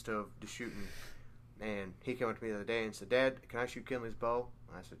get used to shooting. And he came up to me the other day and said, "Dad, can I shoot Kinley's bow?"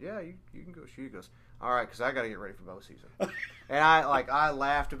 And I said, "Yeah, you can go shoot." He goes, "All right, because I got to get ready for bow season." And I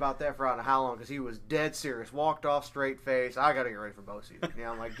laughed about that for I don't know how long, because he was dead serious, walked off straight face. I got to get ready for bow season.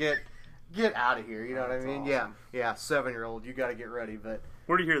 I'm like, Get out of here, you know what I mean? Awesome. Yeah, 7-year-old, you got to get ready. But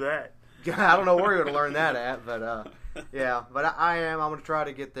where do you hear that? I don't know where you're going to learn that at, but yeah. But I'm going to try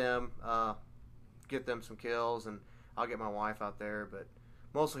to get them some kills, and I'll get my wife out there. But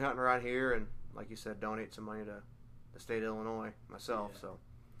mostly hunting around here, and like you said, donate some money to the state of Illinois myself. So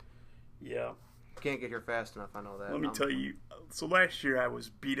yeah, can't get here fast enough. I know that. Let me tell you. So last year I was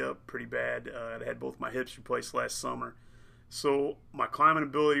beat up pretty bad. I had both my hips replaced last summer. So my climbing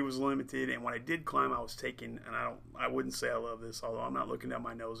ability was limited, and when I did climb, I was taking, and I wouldn't say I love this, although I'm not looking down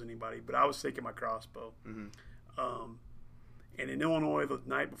my nose at anybody, but I was taking my crossbow. Mm-hmm. And in Illinois, the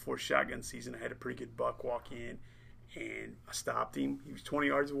night before shotgun season, I had a pretty good buck walk in, and I stopped him. He was 20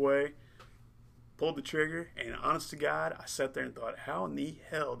 yards away, pulled the trigger, and honest to God, I sat there and thought, how in the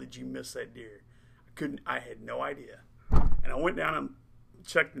hell did you miss that deer? I had no idea. And I went down and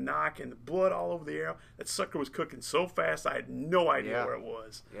checked the knock, and the blood all over the arrow. That sucker was cooking so fast, I had no idea where it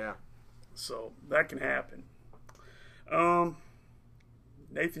was. Yeah. So that can happen.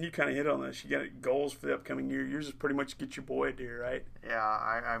 Nathan, you kind of hit on this. You got goals for the upcoming year. Yours is pretty much get your boy a deer, right? Yeah,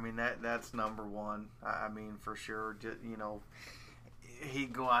 I mean that's number one. I mean, for sure. Just,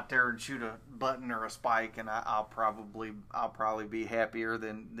 he'd go out there and shoot a button or a spike, and I'll probably be happier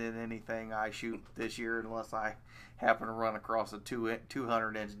than anything I shoot this year, unless I happen to run across a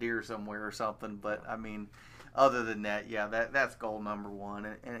 200-inch deer somewhere or something. But I mean, other than that, yeah, that's goal number one,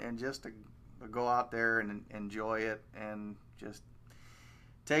 and just to go out there and enjoy it, and just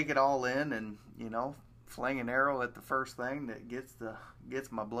take it all in, and fling an arrow at the first thing that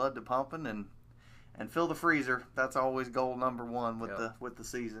gets my blood to pumping, fill the freezer. That's always goal number one with Yep. the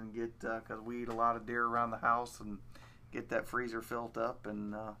season. Get because we eat a lot of deer around the house, and get that freezer filled up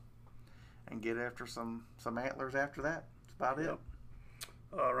and get after some antlers after that. That's about it. Yep.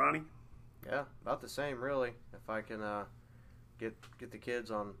 Ronnie? Yeah, about the same really. If I can get the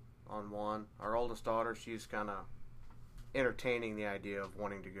kids on one. Our oldest daughter, she's kind of entertaining the idea of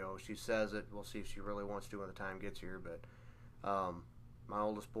wanting to go. She says it. We'll see if she really wants to when the time gets here. But my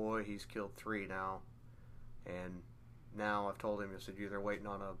oldest boy, he's killed 3 now, and now I've told him, I said, you're either waiting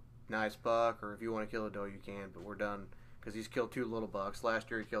on a nice buck, or if you want to kill a doe, you can. But we're done because he's killed 2 little bucks. Last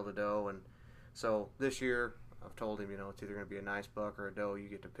year he killed a doe, and so this year I've told him, it's either going to be a nice buck or a doe. You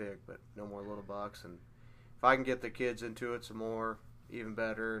get to pick, but no more little bucks. And if I can get the kids into it some more, even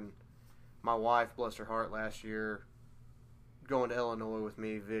better. And my wife, bless her heart, last year going to Illinois with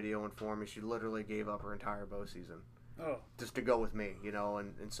me, videoing for me, she literally gave up her entire bow season. Oh. Just to go with me,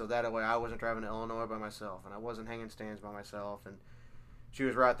 and so that way I wasn't driving to Illinois by myself, and I wasn't hanging stands by myself, and she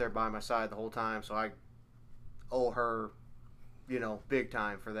was right there by my side the whole time, so I owe her, big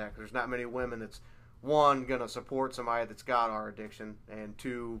time for that, because there's not many women that's, 1, going to support somebody that's got our addiction, and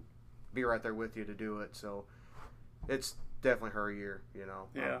 2, be right there with you to do it, so it's definitely her year,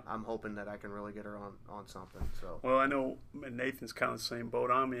 Yeah. I'm hoping that I can really get her on something, so. Well, I know Nathan's kind of the same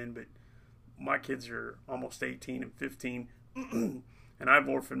boat I'm in, but my kids are almost 18 and 15, and I've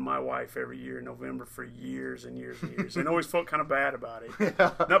orphaned my wife every year in November for years and years and years, and always felt kind of bad about it.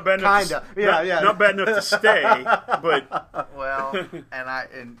 Not bad enough. Not bad enough to stay, but well,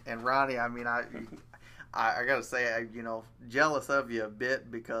 and Ronnie, I mean, I gotta say, jealous of you a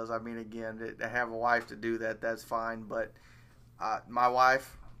bit because again, to have a wife to do that, that's fine, but my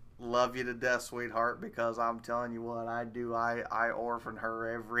wife. Love you to death, sweetheart, because I'm telling you what I do. I orphan her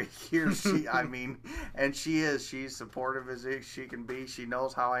every year. She's supportive as she can be. She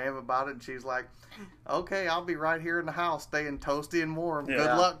knows how I am about it, and she's like, okay, I'll be right here in the house staying toasty and warm. Yeah.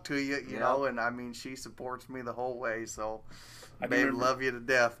 Good luck to you, you know, and she supports me the whole way, so babe, love you to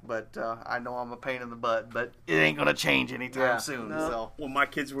death, but I know I'm a pain in the butt, but it ain't going to change anytime soon. No. So when my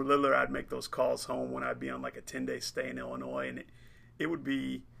kids were littler, I'd make those calls home when I'd be on like a 10-day stay in Illinois, and it would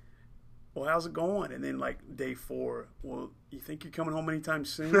be, well, how's it going? And then like day 4, well, you think you're coming home anytime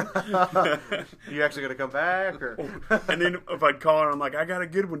soon? You actually gonna come back? Or? And then if I'd call her, I'm like, I got a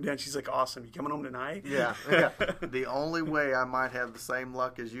good one down. She's like, awesome. You coming home tonight? Yeah. The only way I might have the same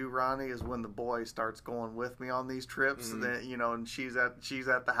luck as you, Ronnie, is when the boy starts going with me on these trips. Mm-hmm. Then and she's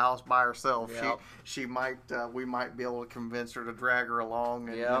at the house by herself. Yep. She might we might be able to convince her to drag her along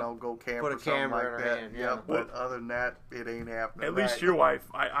and go camp Put or a something camera like in her that. hand, Yep. But other than that, it ain't happening. At least your wife.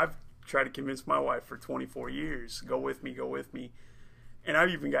 I've tried to convince my wife for 24 years. Go with me. And I've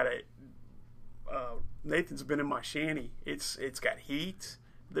even got Nathan's been in my shanty. It's got heat.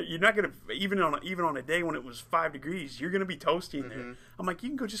 You're not gonna even on a day when it was 5 degrees, you're gonna be toasty in there. I'm like,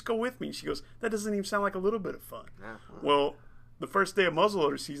 you can just go with me. And she goes, that doesn't even sound like a little bit of fun. Yeah. Well, the first day of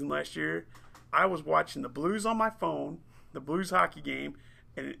muzzleloader season last year, I was watching the Blues on my phone, the Blues hockey game,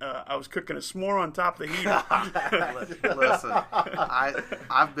 and I was cooking a s'more on top of the heater. Listen,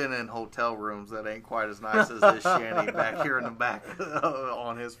 I've been in hotel rooms that ain't quite as nice as this shanty back here in the back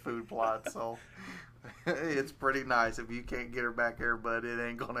on his food plot, so it's pretty nice. If you can't get her back here, but it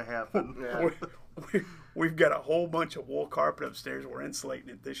ain't going to happen. Yeah. We've got a whole bunch of wool carpet upstairs. We're insulating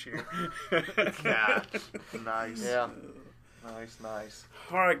it this year. Gosh, nice. Yeah. Nice.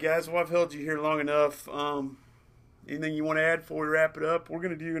 All right, guys. Well, I've held you here long enough. Anything you want to add before we wrap it up? We're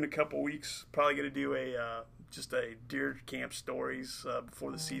going to do in a couple weeks. Probably going to do just a deer camp stories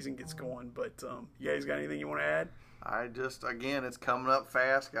before the season gets going. But you guys got anything you want to add? Again, it's coming up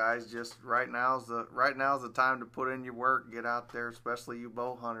fast, guys. Just right now's the time to put in your work. Get out there, especially you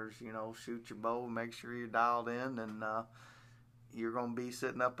bow hunters. Shoot your bow, make sure you're dialed in, and you're going to be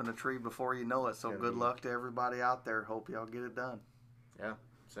sitting up in a tree before you know it. So good luck to everybody out there. Hope y'all get it done. Yeah,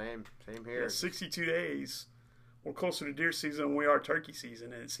 same here. Yeah, 62 days. We're closer to deer season than we are turkey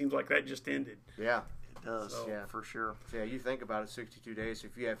season, and it seems like that just ended. Yeah. It does, for sure. So, yeah, you think about it, 62 days.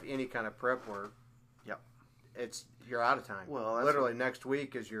 If you have any kind of prep work, yep, you're out of time. Well, literally next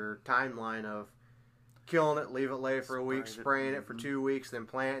week is your timeline of killing it, leave it lay for a week, spraying it for 2 weeks, then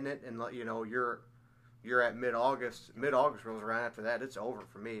planting it, and you're at mid-August. Mid-August rolls around after that, it's over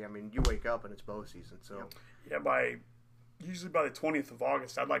for me. I mean, you wake up and it's bow season. So yeah, usually by the 20th of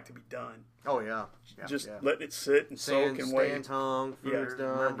August, I'd like to be done. Oh yeah, just letting it sit and soak and wait. Stands hung, food's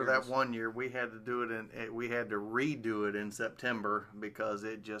done. Remember that one year we had to do it we had to redo it in September because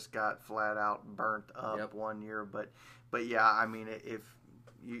it just got flat out burnt up one year. But yeah, I mean, if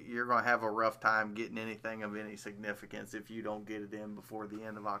you're going to have a rough time getting anything of any significance if you don't get it in before the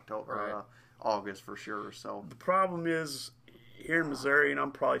end of October, August for sure. So the problem is here in Missouri, and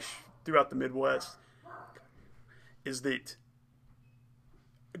I'm probably throughout the Midwest, is that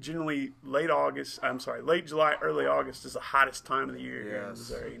generally late July, early August is the hottest time of the year here in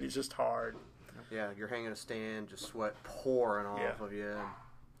Missouri, and it's just hard. Yeah, you're hanging a stand, just sweat pouring off of you.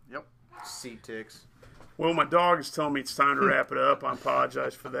 Yep. Seat ticks. Well, my dog is telling me it's time to wrap it up. I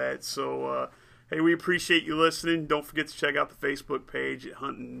apologize for that. So, hey, we appreciate you listening. Don't forget to check out the Facebook page at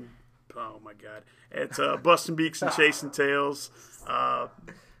Hunting. Oh my God, it's Busting Beaks and Chasing Tails.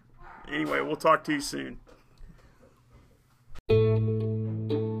 Anyway, we'll talk to you soon.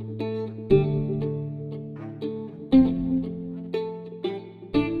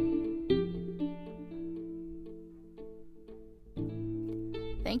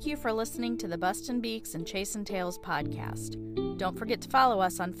 Thank you for listening to the Bustin' Beaks and Chasin' Tails podcast. Don't forget to follow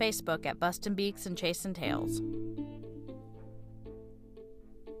us on Facebook at Bustin' Beaks and Chasin' Tails.